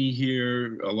just me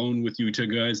here alone with you 2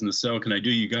 guys in the cell. Can I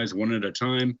do you guys one at a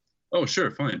time? Oh,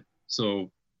 sure. Fine. So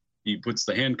he puts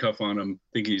the handcuff on him,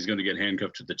 thinking he's going to get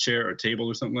handcuffed to the chair or table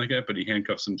or something like that, but he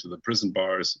handcuffs him to the prison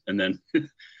bars and then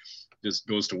just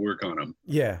goes to work on him.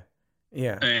 Yeah.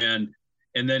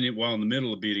 And then while in the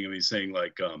middle of beating him, he's saying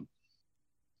like,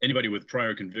 anybody with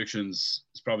prior convictions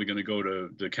is probably going to go to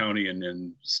the county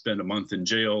and spend a month in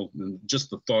jail. And just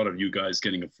the thought of you guys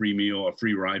getting a free meal, a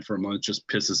free ride for a month just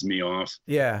pisses me off.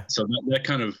 Yeah. So that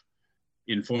kind of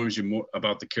informs you more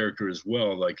about the character as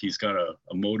well. Like he's got a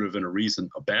motive and a reason,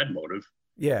 a bad motive.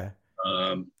 Yeah.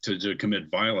 To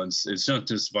commit violence. It's not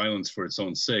just violence for its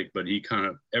own sake, but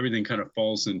everything kind of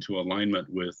falls into alignment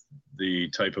with the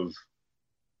type of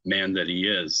man that he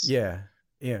is. Yeah.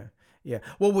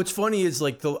 Well, what's funny is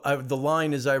like the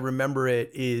line as I remember it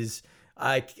is,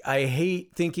 I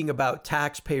hate thinking about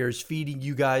taxpayers feeding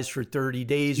you guys for 30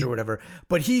 days or whatever,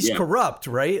 but he's corrupt,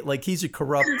 right? Like he's a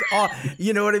corrupt,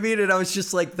 you know what I mean? And I was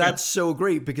just like, that's so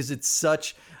great because it's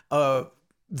such a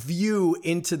view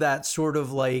into that sort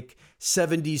of like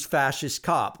 70s fascist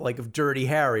cop, like of Dirty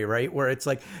Harry, right? Where it's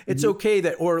like, it's okay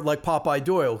that, or like Popeye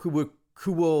Doyle, who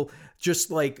will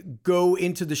just like go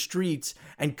into the streets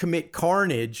and commit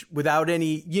carnage without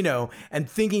any, and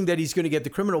thinking that he's going to get the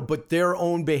criminal, but their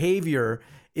own behavior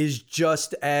is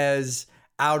just as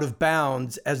out of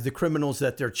bounds as the criminals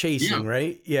that they're chasing,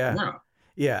 right? Yeah.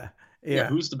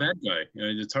 Who's the bad guy?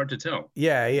 It's hard to tell.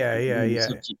 Yeah.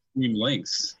 Such extreme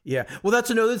lengths. Yeah. Well, that's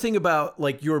another thing about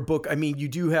like your book. I mean, you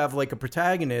do have like a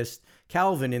protagonist,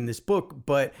 Calvin, in this book,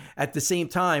 but at the same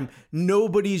time,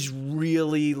 nobody's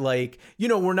really like,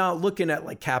 we're not looking at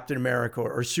like Captain America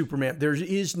or Superman. There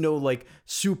is no like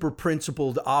super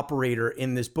principled operator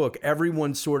in this book.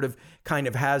 Everyone sort of kind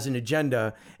of has an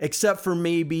agenda, except for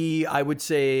maybe I would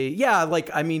say,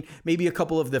 maybe a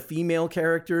couple of the female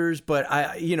characters, but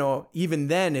even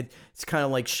then it's kind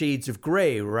of like shades of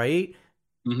gray, right?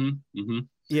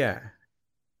 Yeah.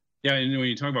 Yeah, and when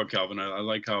you talk about Calvin, I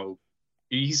like how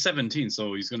he's 17,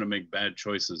 so he's going to make bad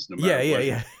choices no matter what.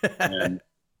 Yeah. And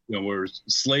where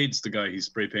Slade's the guy he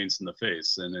spray paints in the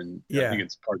face, and then I think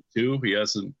it's part 2.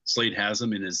 Slade has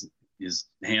him in his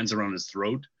hands around his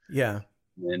throat. Yeah.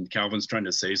 And Calvin's trying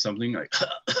to say something like,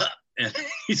 and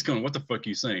he's going, "What the fuck are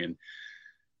you saying?" And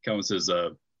Calvin says,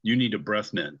 "You need a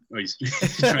breath mint." Or he's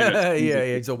trying to.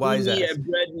 It's a wise ass. Yeah,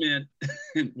 bread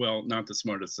mint. Well, not the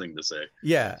smartest thing to say.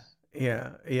 Yeah,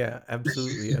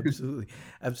 absolutely.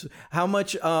 How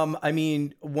much?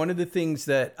 One of the things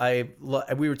that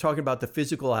we were talking about the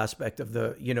physical aspect of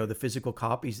the physical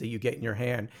copies that you get in your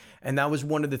hand, and that was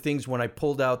one of the things when I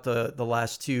pulled out the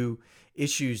last 2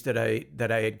 issues that I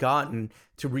had gotten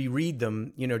to reread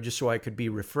them, just so I could be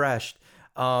refreshed.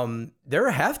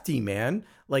 They're hefty, man.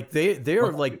 Like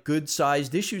they're like good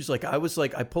sized issues. Like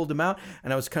I pulled them out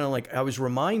and I was kind of like, I was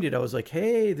reminded, I was like,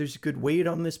 hey, there's good weight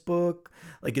on this book.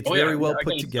 Like it's very well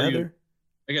put together.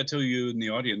 I got to tell you in the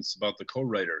audience about the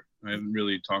co-writer. I haven't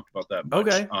really talked about that much.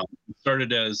 Okay. It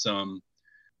started as a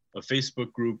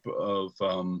Facebook group of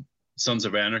Sons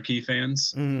of Anarchy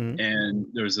fans. Mm-hmm. And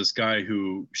there was this guy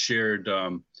who shared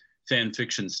fan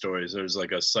fiction stories. There's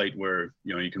like a site where,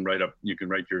 you can write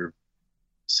your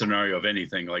scenario of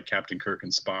anything, like Captain Kirk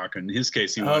and Spock. In his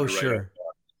case, he wanted to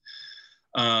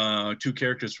write 2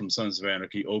 characters from Sons of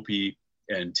Anarchy, Opie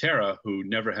and Tara, who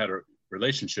never had a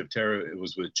relationship. Tara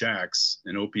was with Jax,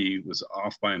 and Opie was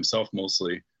off by himself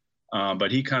mostly,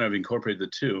 but he kind of incorporated the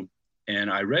 2.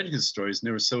 And I read his stories, and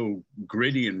they were so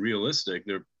gritty and realistic.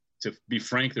 To be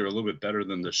frank, they're a little bit better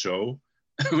than the show,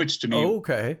 which to me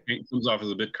comes off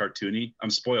as a bit cartoony. I'm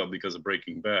spoiled because of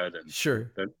Breaking Bad, and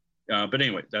sure. But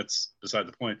anyway, that's beside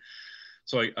the point.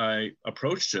 So I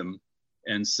approached him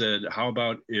and said, how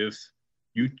about if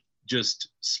you just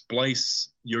splice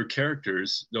your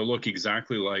characters? They'll look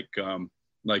exactly like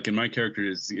in my character,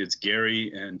 it's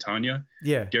Gary and Tanya.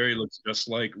 Yeah. Gary looks just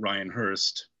like Ryan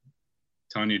Hurst.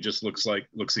 Tanya just looks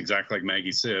exactly like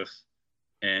Maggie Siff.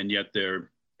 And yet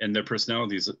their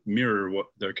personalities mirror what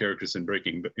their characters in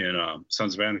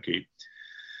Sons of Anarchy.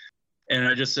 And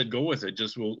I just said, go with it.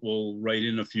 Just we'll write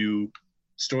in a few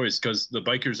stories, because the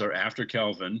bikers are after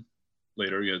Calvin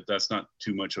later. That's not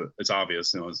too much. It's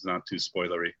obvious, it's not too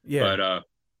spoilery. Yeah. But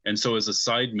and so as a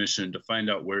side mission to find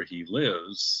out where he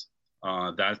lives,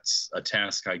 that's a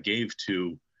task I gave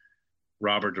to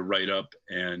Robert to write up,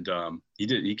 and he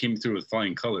did. He came through with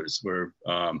flying colors. Where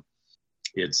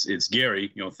it's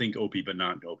Gary. Think Opie, but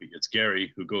not Opie. It's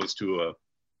Gary who goes to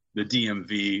the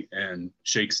DMV and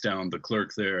shakes down the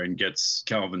clerk there and gets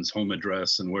Calvin's home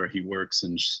address and where he works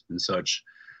and such.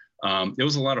 It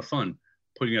was a lot of fun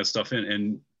putting that stuff in,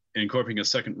 and incorporating a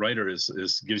second writer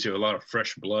gives you a lot of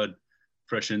fresh blood,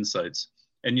 fresh insights.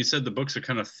 And you said the books are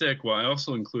kind of thick. Well, I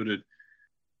also included,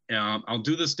 I'll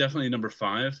do this definitely number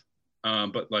 5,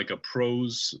 but like a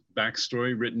prose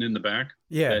backstory written in the back.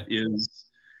 Yeah. That is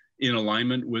in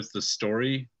alignment with the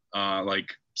story, like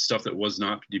stuff that was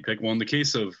not depicted. Well, in the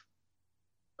case of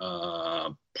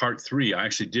part 3, I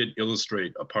actually did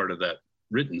illustrate a part of that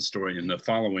written story in the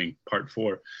following part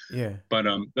 4. Yeah. But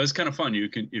that's kind of fun. You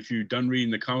can, if you're done reading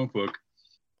the comic book,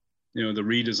 the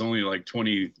read is only like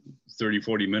 20, 30,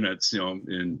 40 minutes,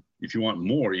 and if you want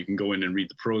more, you can go in and read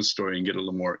the prose story and get a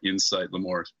little more insight, a little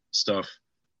more stuff.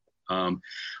 I'm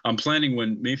planning,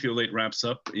 when Mayfield 8 wraps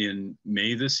up in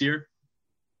May this year,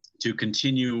 to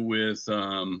continue with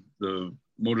the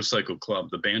motorcycle club,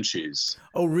 the Banshees.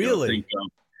 Oh, really?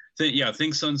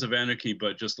 Think Sons of Anarchy,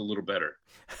 but just a little better.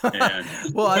 And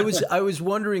well, I was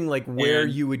wondering like where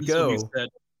you would go.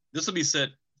 This will be set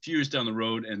a few years down the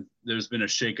road, and there's been a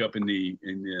shakeup in the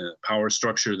power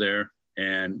structure there,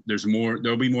 and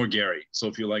there'll be more Gary. So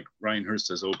if you like Ryan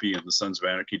Hurst as Opie and the Sons of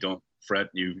Anarchy, don't fret.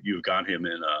 You've got him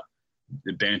in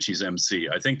the Banshees MC.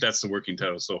 I think that's the working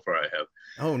title so far I have.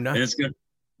 Oh, nice. And it's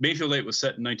Mayfield 8 was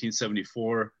set in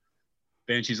 1974.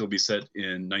 Banshees will be set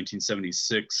in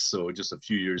 1976, so just a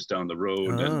few years down the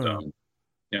road. Oh.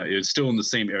 And it's still in the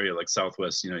same area, like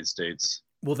Southwest United States.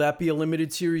 Will that be a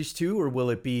limited series too, or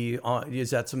will it be? Is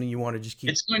that something you want to just keep?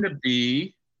 It's going to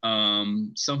be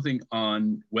something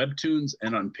on Webtoons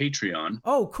and on Patreon.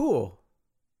 Oh, cool.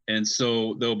 And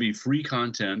so there'll be free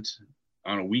content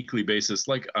on a weekly basis,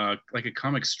 like a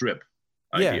comic strip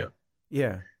idea.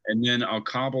 Yeah. And then I'll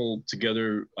cobble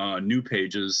together new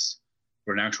pages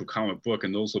for an actual comic book,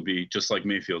 and those will be just like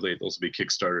Mayfield 8. Those will be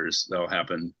Kickstarters that'll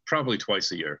happen probably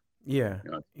twice a year. Yeah.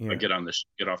 I get off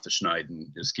the schneid and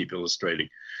just keep illustrating.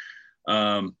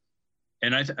 And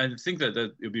I think that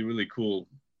it'll be a really cool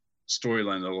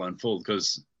storyline that'll unfold,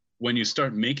 because when you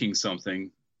start making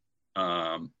something,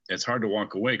 it's hard to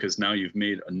walk away, because now you've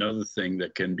made another thing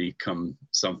that can become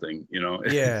something,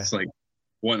 Yeah. It's like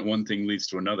one thing leads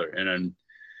to another. And then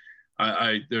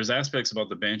there's aspects about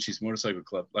the Banshees Motorcycle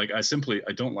Club. Like I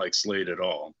don't like Slade at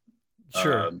all.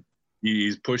 Sure.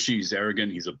 He's pushy, he's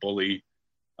arrogant, he's a bully.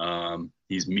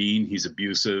 He's mean, he's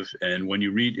abusive. And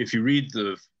if you read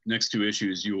the next 2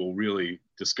 issues, you will really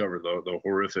discover the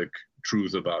horrific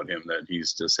truth about him, that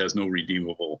he's just has no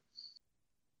redeemable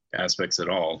aspects at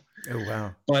all. Oh,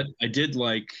 wow. But I did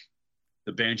like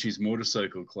the Banshees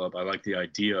Motorcycle Club. I like the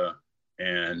idea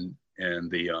and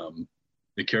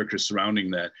the characters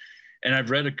surrounding that. And I've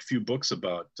read a few books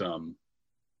about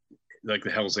like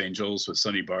the Hells Angels with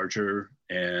Sonny Barger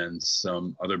and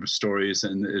some other stories,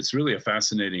 and it's really a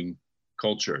fascinating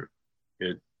culture.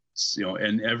 It's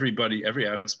and every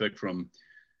aspect from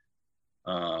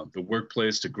the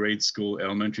workplace to grade school,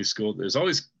 elementary school, there's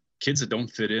always kids that don't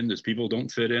fit in. There's people who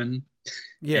don't fit in.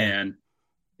 Yeah. And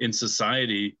in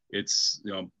society, it's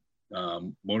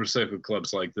motorcycle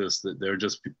clubs like this, that they're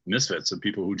just misfits of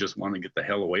people who just want to get the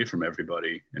hell away from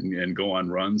everybody and go on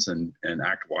runs and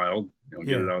act wild,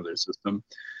 get it out of their system.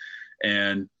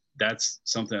 And that's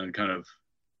something I kind of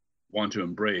want to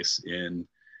embrace in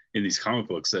these comic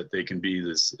books, that they can be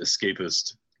this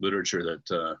escapist literature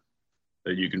that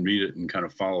you can read it and kind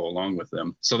of follow along with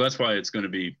them. So that's why it's going to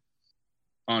be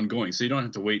ongoing. So you don't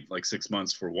have to wait like 6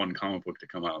 months for one comic book to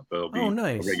come out, but it'll be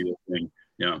nice. a regular thing.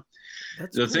 Yeah.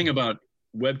 That's the cool. thing about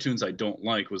Webtoons I don't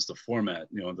like was the format,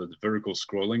 the vertical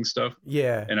scrolling stuff.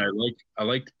 Yeah. And I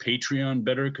liked Patreon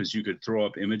better, because you could throw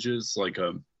up images like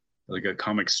a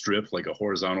comic strip, like a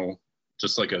horizontal,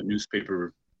 just like a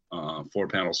newspaper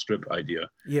 4-panel strip idea.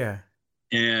 Yeah.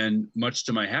 And much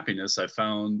to my happiness, I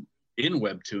found in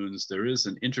Webtoons there is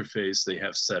an interface they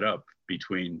have set up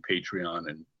between Patreon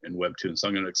and Webtoons. So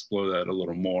I'm going to explore that a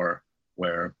little more,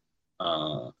 where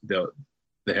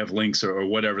they have links or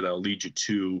whatever that'll lead you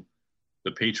to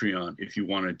the Patreon if you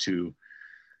wanted to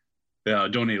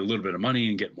donate a little bit of money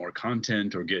and get more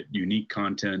content or get unique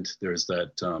content. There's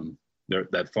that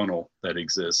that funnel that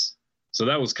exists. So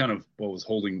that was kind of what I was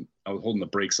holding the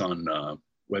brakes on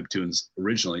Webtoons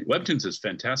originally. Webtoons is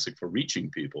fantastic for reaching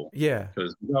people. Yeah.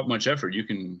 Because without much effort, you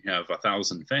can have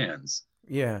 1,000 fans.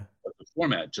 Yeah. But the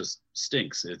format just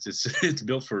stinks. It's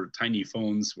built for tiny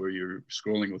phones where you're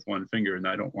scrolling with one finger, and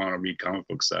I don't want to read comic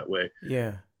books that way.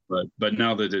 Yeah. But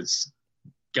now that it's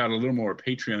got a little more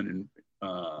Patreon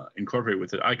incorporated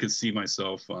with it, I could see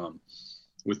myself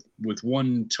with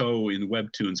one toe in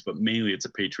Webtoons, but mainly it's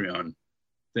a Patreon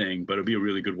thing. But it'd be a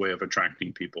really good way of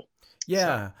attracting people.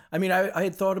 Yeah. So. I mean, I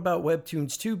had thought about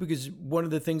Webtoons too, because one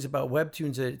of the things about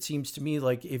Webtoons that it seems to me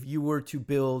like if you were to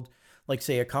build, like,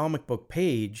 say, a comic book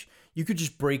page, you could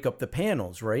just break up the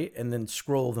panels, right? And then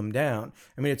scroll them down.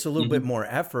 I mean, it's a little bit more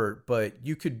effort, but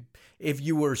you could, if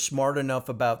you were smart enough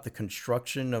about the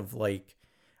construction of, like,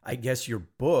 I guess your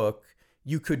book,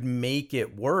 you could make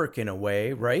it work in a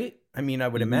way, right? I mean, I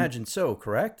would imagine so,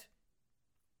 correct?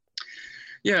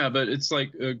 Yeah, but it's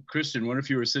like, Christian, what if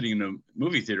you were sitting in a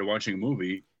movie theater watching a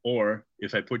movie, or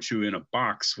if I put you in a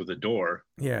box with a door,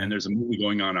 and there's a movie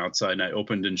going on outside, and I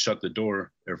opened and shut the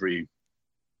door every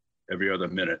other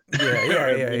minute.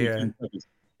 Yeah.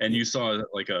 And you saw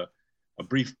like a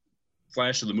brief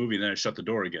flash of the movie, and then I shut the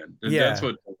door again. Yeah. That's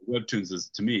what Webtoons is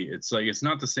to me. It's like, it's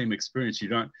not the same experience.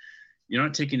 You're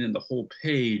not taking in the whole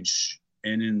page,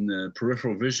 and in the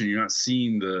peripheral vision, you're not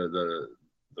seeing the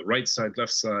right side,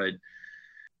 left side.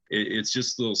 It's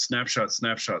just a little snapshot.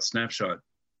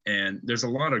 And there's a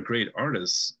lot of great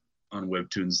artists on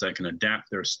Webtoons that can adapt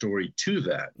their story to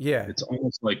that. Yeah. It's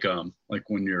almost like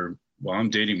when I'm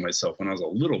dating myself. When I was a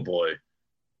little boy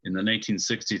in the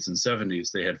 1960s and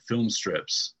 70s, they had film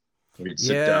strips where you'd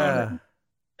sit down.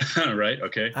 Right?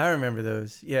 Okay. I remember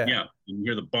those. Yeah. Yeah. You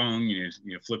hear the bong, and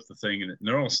you flip the thing, and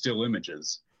they're all still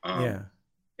images.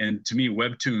 And to me,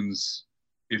 Webtoons,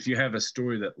 if you have a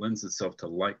story that lends itself to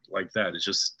like that, it's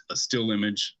just a still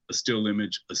image,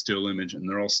 and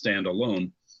they're all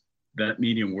standalone. That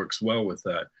medium works well with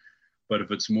that. But if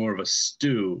it's more of a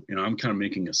stew, I'm kind of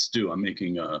making a stew. I'm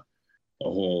making a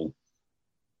whole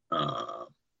a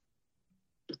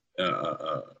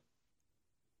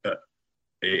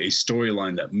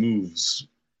storyline that moves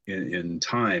in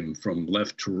time from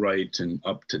left to right and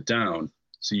up to down.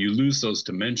 So you lose those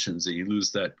dimensions, and you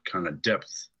lose that kind of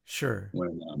depth. Sure.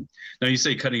 When now you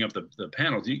say cutting up the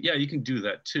panels, you can do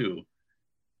that too,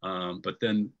 but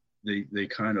then they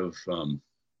kind of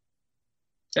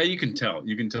you can tell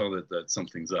that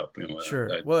something's up. Sure.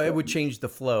 Well, it would change the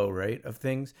flow, right, of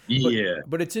things.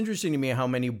 But it's interesting to me how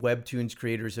many Webtoons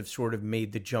creators have sort of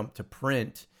made the jump to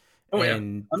print. Oh,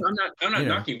 and, yeah. I'm not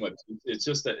knocking Webtoons. It's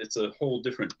just that it's a whole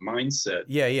different mindset.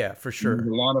 Yeah, for sure. There's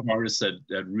a lot of artists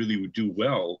that really would do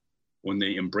well when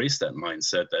they embrace that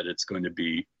mindset, that it's going to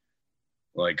be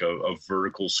like a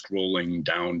vertical scrolling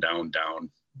down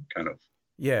kind of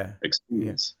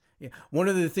experience. Yeah. One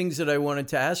of the things that I wanted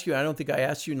to ask you, I don't think I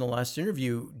asked you in the last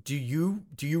interview, do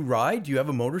you ride? Do you have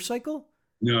a motorcycle?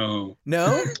 No.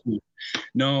 No?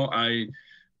 No, I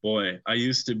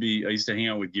used to hang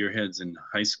out with gearheads in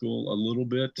high school a little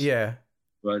bit. Yeah.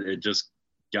 But it just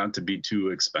got to be too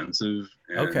expensive.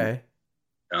 And, okay.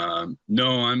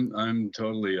 No, I'm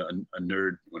totally a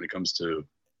nerd when it comes to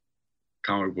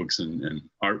comic books and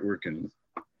artwork, and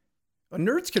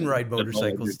nerds can ride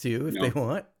motorcycles too if they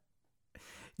want.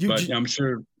 I'm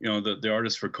sure the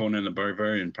artist for Conan the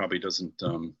Barbarian probably doesn't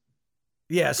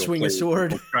swing a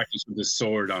sword, practice with his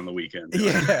sword on the weekend.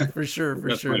 Yeah, for sure.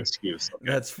 That's my excuse. Okay.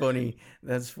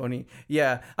 That's funny.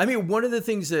 Yeah, I mean, one of the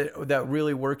things that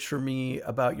really works for me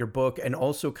about your book, and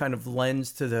also kind of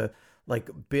lends to the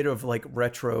bit of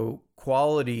retro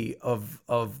quality of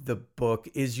the book,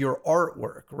 is your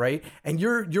artwork, right? And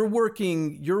you're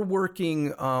working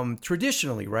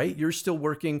traditionally, right? You're still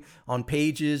working on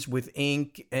pages with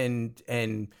ink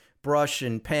and brush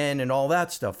and pen and all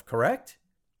that stuff, correct?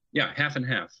 Yeah, half and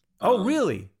half. Oh,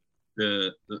 really?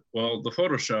 The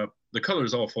Photoshop, the color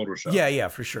is all Photoshop. Yeah,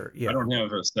 for sure. Yeah. I don't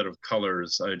have a set of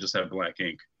colors. I just have black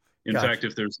ink. In fact,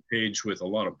 if there's a page with a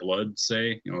lot of blood,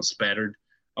 say, spattered,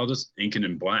 I'll just ink it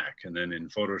in black, and then in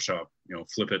Photoshop,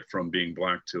 flip it from being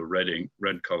black to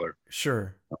red color.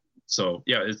 Sure. So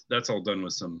yeah, that's all done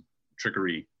with some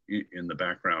trickery in the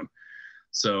background.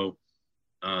 So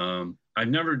I've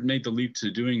never made the leap to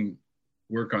doing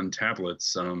work on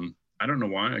tablets. I don't know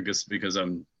why. I guess because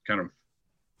I'm kind of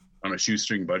on a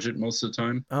shoestring budget most of the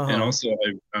time. Uh-huh. And also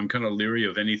I'm kind of leery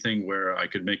of anything where I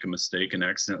could make a mistake and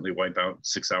accidentally wipe out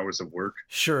 6 hours of work.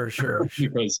 Sure.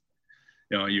 Because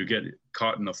you get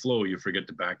caught in the flow, you forget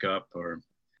to back up, or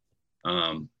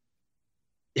I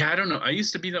don't know. I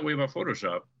used to be that way about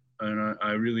Photoshop, and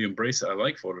I really embrace it. I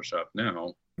like Photoshop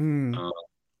now.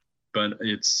 But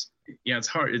it's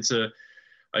hard.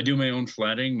 I do my own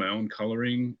flatting, my own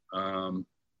coloring.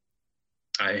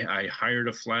 I hired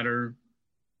a flatter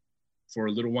for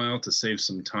a little while to save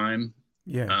some time.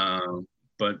 Yeah.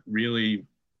 But really,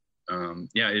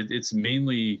 it's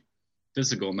mainly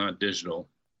physical, not digital.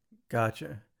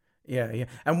 Gotcha. Yeah.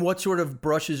 And what sort of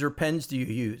brushes or pens do you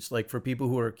use? Like, for people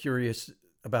who are curious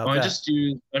about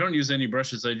that. I don't use any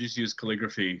brushes. I just use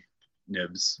calligraphy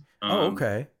nibs.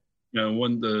 Okay.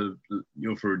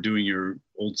 For doing your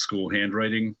old school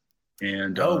handwriting.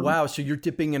 And wow. So you're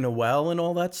dipping in a well and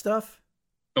all that stuff?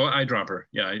 Oh, eyedropper.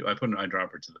 Yeah, I put an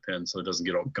eyedropper to the pen so it doesn't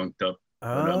get all gunked up.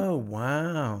 Oh,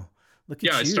 wow. Look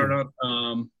at you. I start out,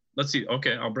 let's see.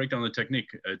 Okay, I'll break down the technique.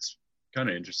 It's kind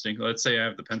of interesting. Let's say I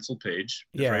have the pencil page.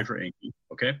 It's ready for inking.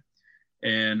 Okay.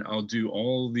 And I'll do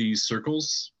all these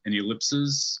circles and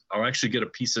ellipses. I'll actually get a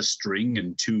piece of string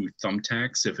and 2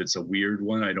 thumbtacks if it's a weird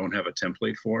one I don't have a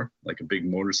template for, like a big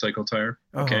motorcycle tire.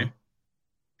 Okay.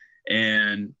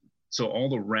 And so all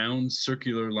the round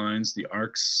circular lines, the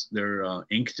arcs, they're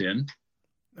inked in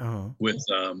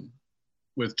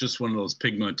with just one of those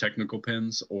Pigma technical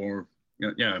pens, or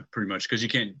pretty much, because you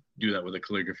can't do that with a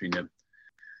calligraphy nib.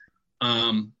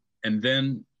 And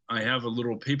then I have a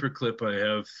little paper clip I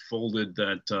have folded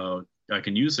that I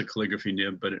can use a calligraphy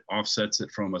nib, but it offsets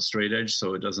it from a straight edge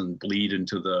so it doesn't bleed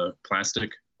into the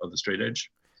plastic of the straight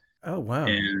edge. Oh, wow.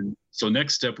 And so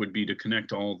next step would be to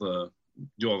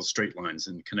do all the straight lines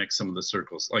and connect some of the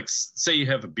circles. Like, say you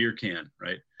have a beer can,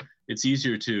 right? It's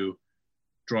easier to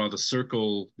draw the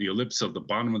circle, the ellipse of the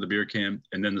bottom of the beer can,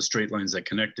 and then the straight lines that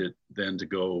connect it, than to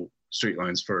go straight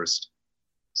lines first.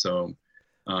 So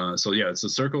it's the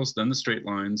circles, then the straight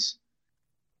lines.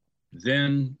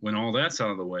 Then when all that's out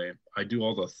of the way, I do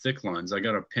all the thick lines. I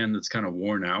got a pen that's kind of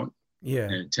worn out. Yeah.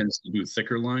 And it tends to do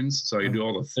thicker lines. So I do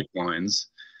all the thick lines.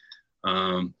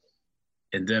 And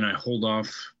then I hold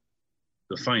off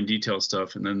the fine detail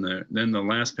stuff. And then the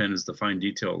last pen is the fine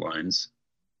detail lines.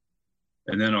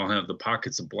 and then I'll have the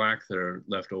pockets of black that are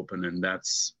left open, and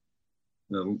that's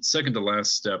the second to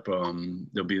last step.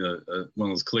 There'll be one of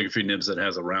those calligraphy nibs that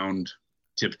has a round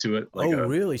tip to it.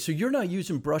 Really? So you're not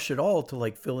using brush at all to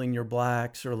like fill in your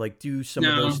blacks or like do some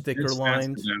of those thicker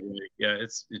lines? Yeah,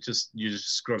 you just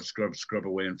scrub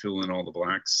away and fill in all the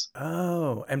blacks.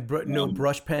 Oh, and no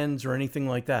brush pens or anything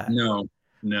like that?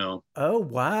 No. Oh,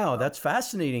 wow. That's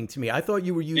fascinating to me. I thought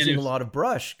you were using a lot of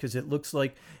brush because it looks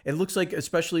like,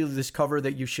 especially this cover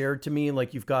that you shared to me,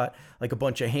 like you've got like a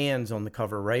bunch of hands on the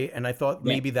cover, right? And I thought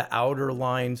maybe the outer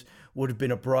lines would have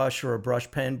been a brush or a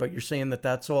brush pen, but you're saying that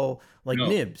that's all like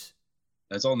nibs.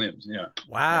 That's all nibs, yeah.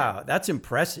 Wow. That's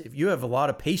impressive. You have a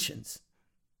lot of patience.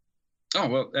 Oh,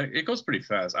 well, it goes pretty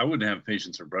fast. I wouldn't have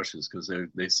patience for brushes because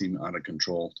they seem out of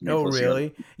control to me. Oh,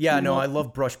 really? Yeah, no, I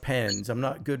love brush pens. I'm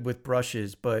not good with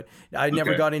brushes, but I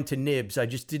never got into nibs. I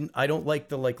don't like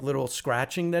the like little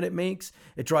scratching that it makes.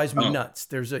 It drives me nuts.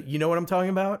 You know what I'm talking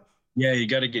about? Yeah, you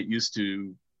got to get used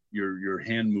to your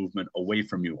hand movement away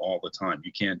from you all the time.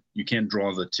 You can't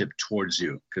draw the tip towards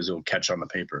you because it'll catch on the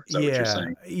paper. Is that what you're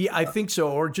saying? Yeah, I think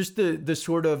so. Or just the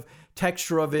sort of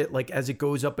texture of it, like as it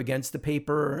goes up against the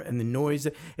paper and the noise.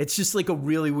 It's just like a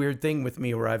really weird thing with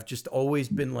me where I've just always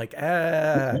been like,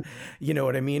 you know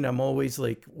what I mean? I'm always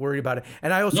like worried about it.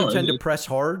 And I also tend to press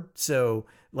hard. So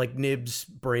like nibs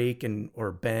break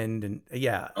or bend and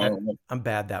I'm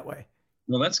bad that way.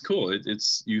 Well, that's cool.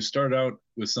 It's you start out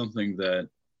with something that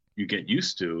you get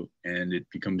used to and it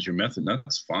becomes your method.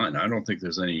 That's fine. I don't think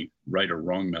there's any right or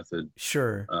wrong method.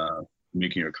 Sure.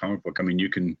 Making your comic book. I mean, you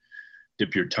can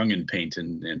dip your tongue in paint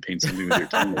and paint something with your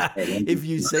tongue. If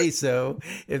you say so,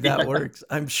 if that works.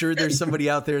 I'm sure there's somebody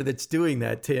out there that's doing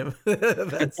that, Tim.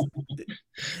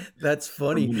 That's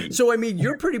funny. So, I mean,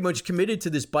 you're pretty much committed to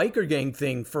this biker gang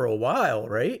thing for a while,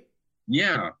 right?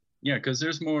 Yeah, because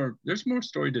there's more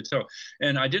story to tell.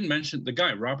 And I didn't mention the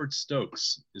guy, Robert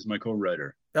Stokes, is my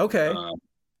co-writer. Okay.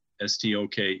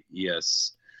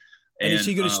 Stokes. And is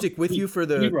he going to stick with you for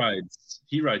the?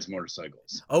 He rides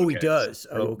motorcycles. Oh, okay. He does. So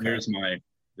okay.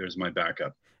 There's my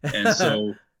backup. And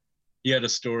so he had a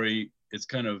story. It's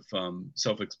kind of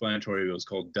self-explanatory. It was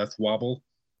called Death Wobble.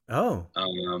 Oh.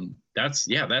 That's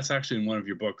actually in one of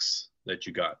your books that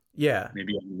you got. Yeah.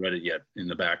 Maybe you haven't read it yet. In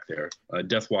the back there,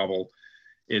 Death Wobble.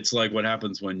 It's like what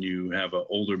happens when you have an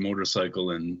older motorcycle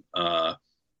and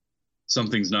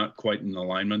something's not quite in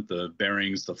alignment. The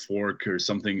bearings, the fork, or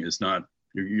something is not.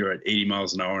 You're at 80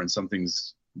 miles an hour and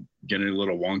something's getting a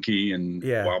little wonky and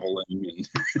wobbling. And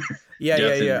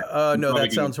no,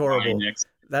 that sounds horrible.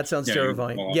 That sounds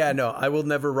terrifying. Yeah, no, I will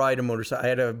never ride a motorcycle. I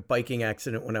had a biking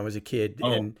accident when I was a kid,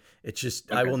 and it's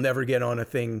just I will never get on a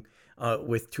thing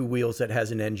with two wheels that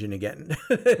has an engine again.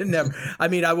 Never. I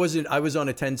mean, I was on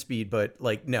a 10-speed, but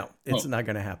like, no, it's not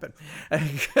going to happen.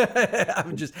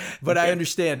 But I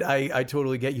understand. I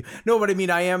totally get you. No, but I mean,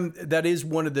 that is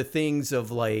one of the things of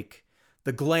like,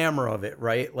 the glamour of it,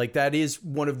 right? Like that is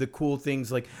one of the cool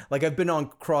things. Like I've been on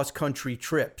cross country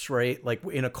trips, right? Like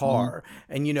in a car,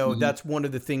 and that's one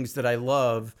of the things that I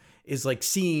love is like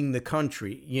seeing the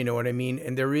country, you know what I mean?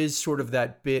 And there is sort of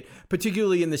that bit,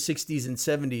 particularly in the 60s and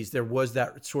 70s, there was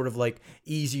that sort of like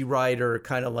easy rider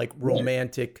kind of like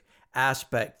romantic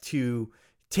aspect to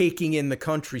taking in the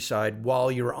countryside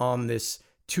while you're on this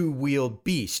two-wheeled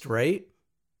beast, right?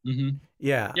 Mm-hmm.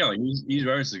 Yeah. Yeah, like Easy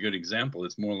Rider is a good example.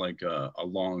 It's more like a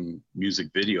long music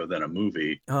video than a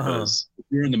movie. Because if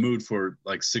you're in the mood for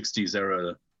like 60s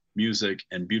era music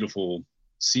and beautiful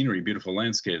scenery, beautiful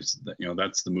landscapes,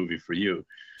 that's the movie for you.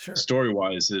 Sure.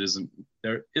 Story-wise, there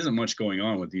isn't much going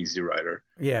on with Easy Rider.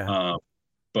 Yeah.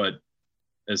 But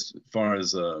as far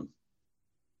as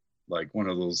like one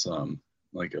of those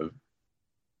like a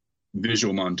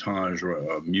visual montage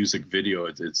or a music video,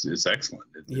 it's excellent.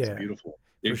 It's beautiful.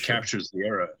 It captures the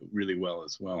era really well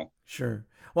as well. Sure.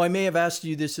 Well, I may have asked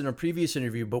you this in a previous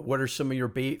interview, but what are some of your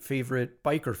favorite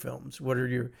biker films? What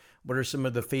are some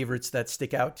of the favorites that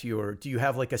stick out to you, or do you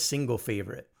have like a single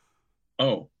favorite?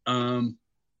 Oh,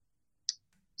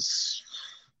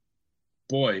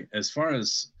 boy, as far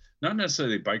as not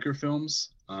necessarily biker films,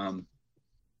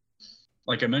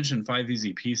 like I mentioned, 5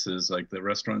 Easy Pieces, like the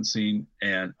restaurant scene,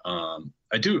 and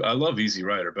I love Easy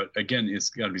Rider, but again, it's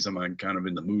got to be something I'm kind of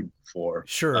in the mood for.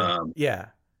 Sure. Yeah.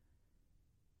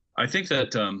 I think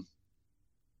that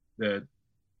that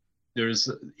there's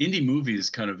indie movies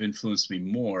kind of influenced me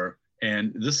more,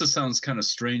 and sounds kind of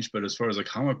strange, but as far as a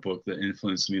comic book that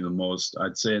influenced me the most,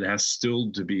 I'd say it has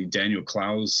still to be Daniel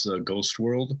Clowes' Ghost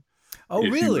World. Oh,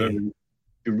 really?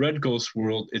 You read Ghost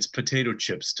World, it's potato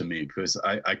chips to me because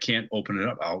I can't open it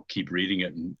up. I'll keep reading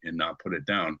it and not put it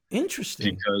down.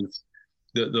 Interesting. Because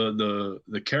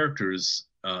the characters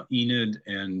Enid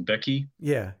and Becky.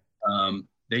 Yeah.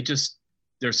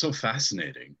 They're so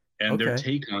fascinating, and their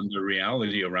take on the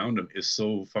reality around them is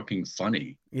so fucking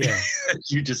funny. Yeah.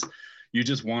 you just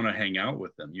want to hang out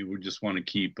with them. You would just want to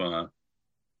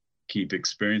keep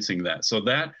experiencing that. So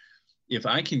that, if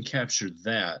I can capture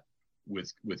that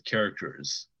with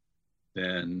characters,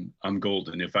 then I'm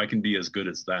golden. If I can be as good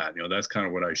as that, that's kind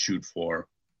of what I shoot for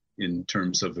in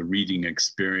terms of the reading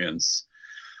experience.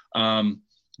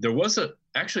 There was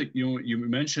actually, you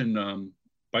mentioned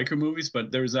biker movies,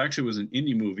 but there was an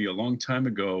indie movie a long time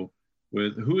ago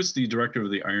with, who is the director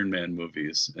of the Iron Man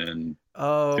movies? And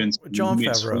Jon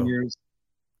Favreau.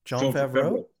 Jon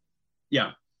Favreau?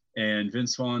 Yeah. And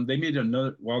Vince Vaughn, they made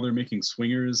another, while they're making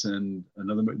Swingers and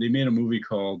they made a movie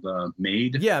called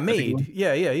Made. Yeah, Made.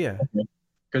 Yeah.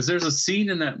 Because there's a scene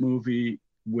in that movie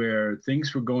where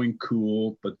things were going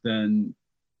cool, but then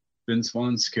Vince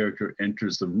Vaughn's character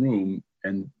enters the room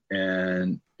and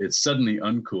it's suddenly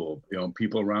uncool.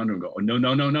 People around him go, oh,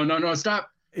 no, stop.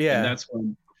 Yeah. And that's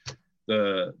when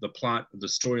the plot, the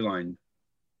storyline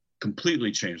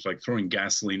completely changed, like throwing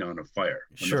gasoline on a fire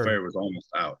when the fire was almost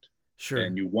out. Sure.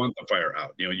 And you want the fire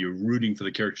out. You're rooting for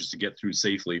the characters to get through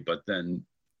safely, but then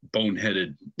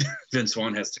boneheaded Vince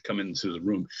Vaughn has to come into the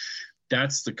room.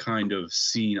 That's the kind of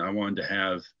scene I wanted to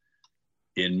have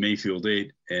in Mayfield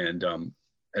 8. And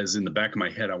as in the back of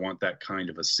my head, I want that kind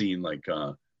of a scene, like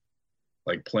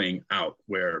playing out,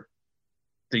 where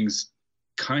things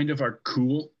kind of are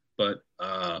cool, but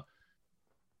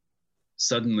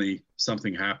suddenly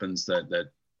something happens that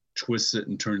twists it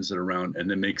and turns it around,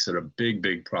 and then makes it a big,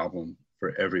 big problem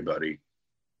for everybody.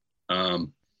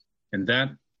 And that,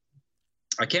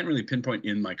 I can't really pinpoint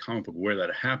in my comic book where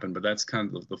that happened, but that's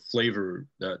kind of the flavor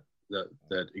that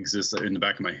exists in the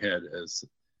back of my head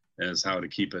as how to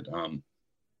keep it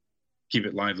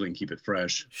lively and keep it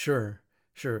fresh. Sure.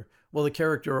 Well, the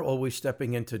character always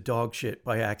stepping into dog shit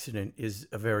by accident is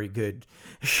a very good,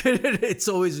 it's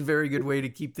always a very good way to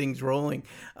keep things rolling.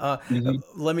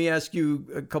 Let me ask you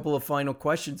a couple of final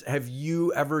questions. Have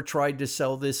you ever tried to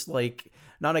sell this, like,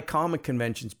 not at comic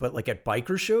conventions, but like at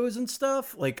biker shows and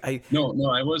stuff? No,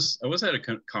 I was at a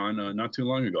con not too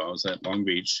long ago. I was at Long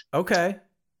Beach. Okay.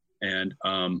 And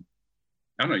I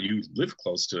don't know, you live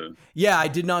close to. Yeah, I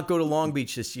did not go to Long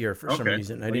Beach this year for some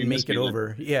reason. I didn't make it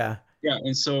over. Yeah. Yeah,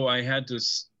 and so I had to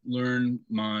learn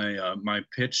my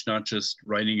pitch, not just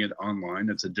writing it online.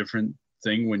 It's a different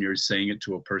thing when you're saying it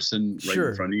to a person right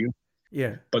in front of you.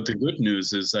 Yeah. But the good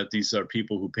news is that these are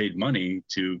people who paid money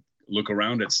to look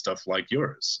around at stuff like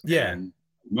yours and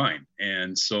mine.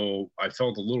 And so I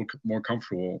felt a little more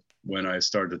comfortable when I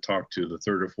started to talk to the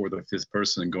third or fourth or fifth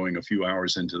person going a few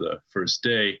hours into the first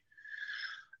day.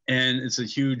 And it's a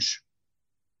huge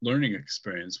learning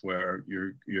experience where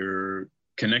you're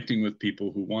connecting with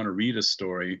people who want to read a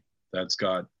story that's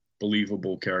got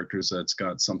believable characters, that's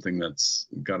got something that's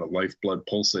got a lifeblood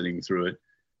pulsating through it.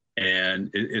 And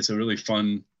it's a really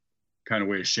fun kind of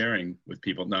way of sharing with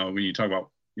people. Now, when you talk about,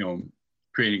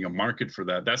 creating a market for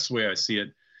that, that's the way I see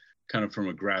it, kind of from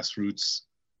a grassroots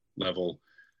level.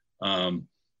 I'm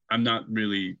not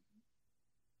really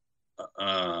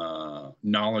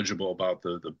knowledgeable about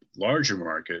the larger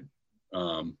market.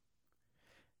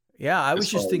 Yeah, I was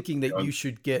just thinking that you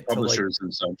should get publishers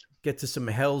and such. Get to some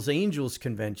Hell's Angels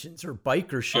conventions or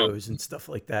biker shows and stuff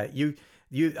like that.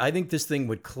 I think this thing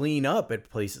would clean up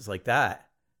at places like that.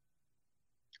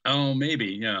 Oh, maybe,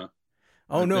 yeah.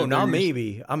 Oh no, not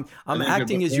maybe. I'm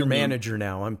acting as your manager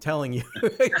now. I'm telling you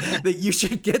that you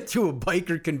should get to a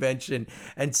biker convention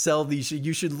and sell these.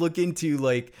 You should look into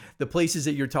like the places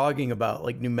that you're talking about,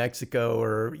 like New Mexico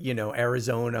or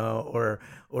Arizona or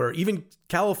even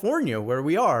California, where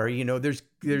we are.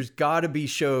 There's got to be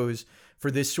shows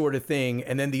for this sort of thing.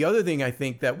 And then the other thing, I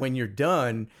think that when you're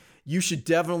done, you should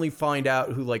definitely find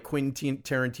out who like Quentin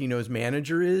Tarantino's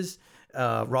manager is.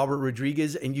 Robert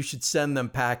Rodriguez, and you should send them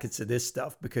packets of this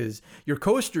stuff because your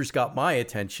coasters got my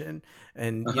attention,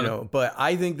 and but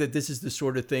I think that this is the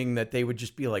sort of thing that they would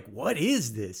just be like, what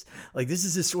is this? Like, this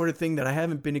is the sort of thing that I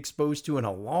haven't been exposed to in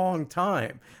a long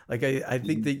time. Like, I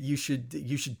think that you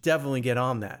should definitely get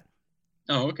on that.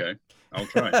 Oh, okay. I'll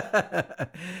try.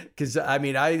 Because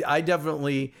I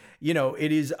definitely,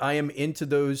 I am into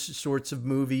those sorts of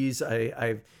movies.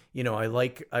 I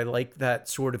like that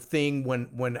sort of thing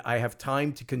when I have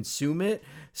time to consume it.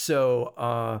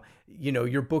 So,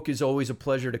 your book is always a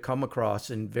pleasure to come across,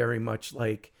 and very much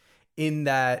like in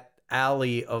that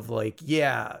alley of like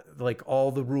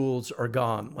all the rules are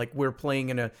gone. Like we're playing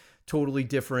in a totally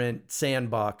different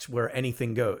sandbox where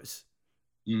anything goes.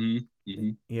 Mm-hmm.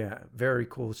 Mm-hmm. Yeah. Very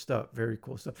cool stuff. Very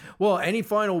cool stuff. Well, any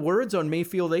final words on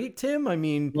Mayfield 8, Tim? I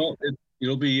mean, well,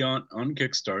 It'll be on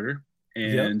Kickstarter,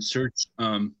 and search.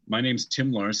 My name's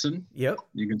Tim Larson. Yep.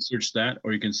 You can search that,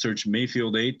 or you can search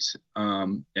Mayfield 8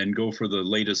 and go for the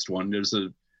latest one.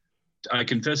 I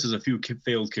confess there's a few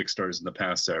failed Kickstarters in the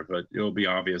past there, but it'll be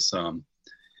obvious.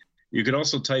 You could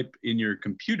also type in your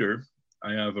computer.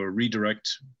 I have a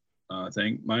redirect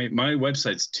thing. My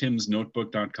website's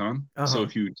timsnotebook.com. So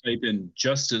if you type in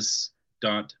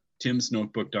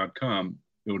justice.timsnotebook.com,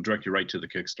 it will direct you right to the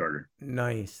Kickstarter.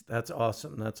 Nice. That's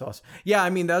awesome. That's awesome. Yeah,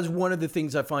 I mean, that's one of the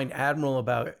things I find admirable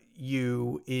about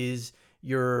you is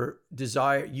your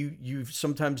desire. You've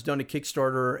sometimes done a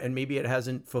Kickstarter and maybe it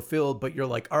hasn't fulfilled, but you're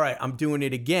like, all right, I'm doing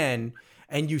it again.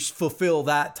 And you fulfill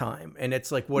that time. And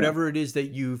it's like, whatever it is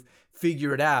that you've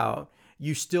figured out,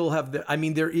 you still have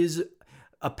there is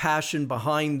a passion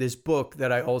behind this book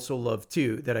that I also love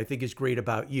too, that I think is great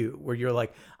about you, where you're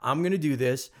like, I'm going to do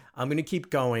this. I'm going to keep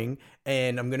going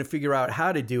and I'm going to figure out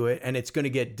how to do it. And it's going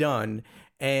to get done.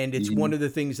 And it's one of the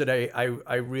things that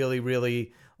I really,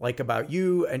 really like about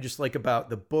you, and just like about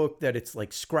the book, that it's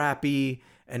like scrappy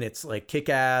and it's like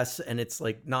kick-ass and it's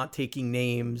like not taking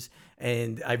names.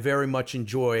 And I very much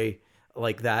enjoy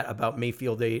like that about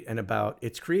Mayfield 8 and about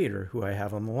its creator, who I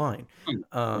have on the line.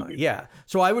 Yeah.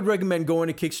 So I would recommend going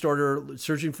to Kickstarter,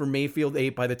 searching for Mayfield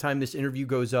 8. By the time this interview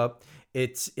goes up,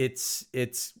 it's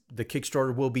the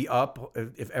Kickstarter will be up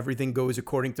if everything goes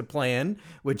according to plan,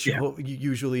 which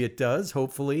usually it does,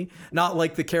 hopefully. Not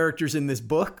like the characters in this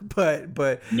book, but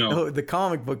the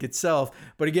comic book itself.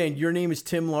 But again, your name is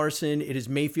Tim Larson. It is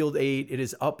Mayfield 8. It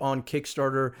is up on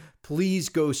Kickstarter. Please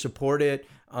go support it.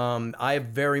 I've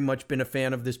very much been a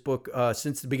fan of this book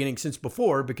since the beginning, since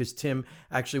before, because Tim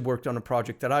actually worked on a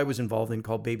project that I was involved in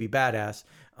called Baby Badass,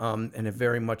 and have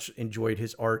very much enjoyed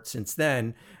his art since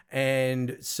then.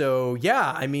 And so,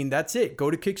 yeah, I mean, that's it. Go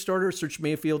to Kickstarter, search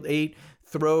Mayfield 8,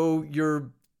 throw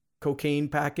your cocaine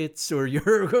packets or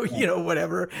your,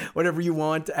 whatever you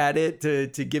want at it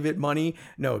to give it money.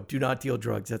 No, do not deal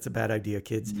drugs. That's a bad idea,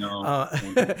 kids. No.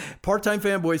 Part-time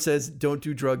fanboy says, don't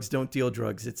do drugs, don't deal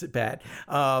drugs. It's bad.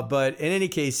 But in any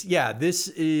case, yeah, this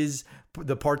is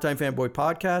the Part-Time Fanboy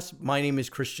podcast. My name is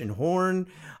Christian Horn.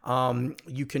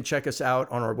 You can check us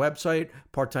out on our website,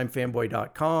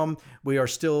 parttimefanboy.com. We are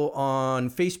still on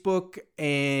Facebook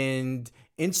and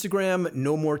Instagram,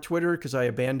 no more Twitter because I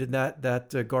abandoned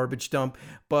that garbage dump.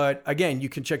 But again, you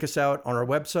can check us out on our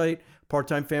website,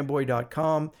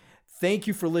 parttimefanboy.com. Thank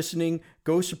you for listening.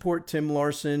 Go support Tim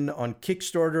Larson on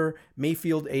Kickstarter,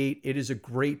 Mayfield 8. It is a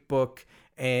great book,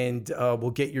 and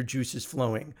will get your juices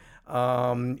flowing.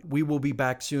 We will be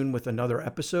back soon with another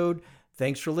episode.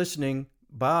 Thanks for listening.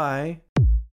 Bye.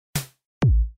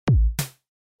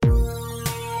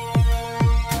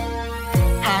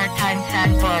 Part-Time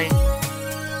Fanboy.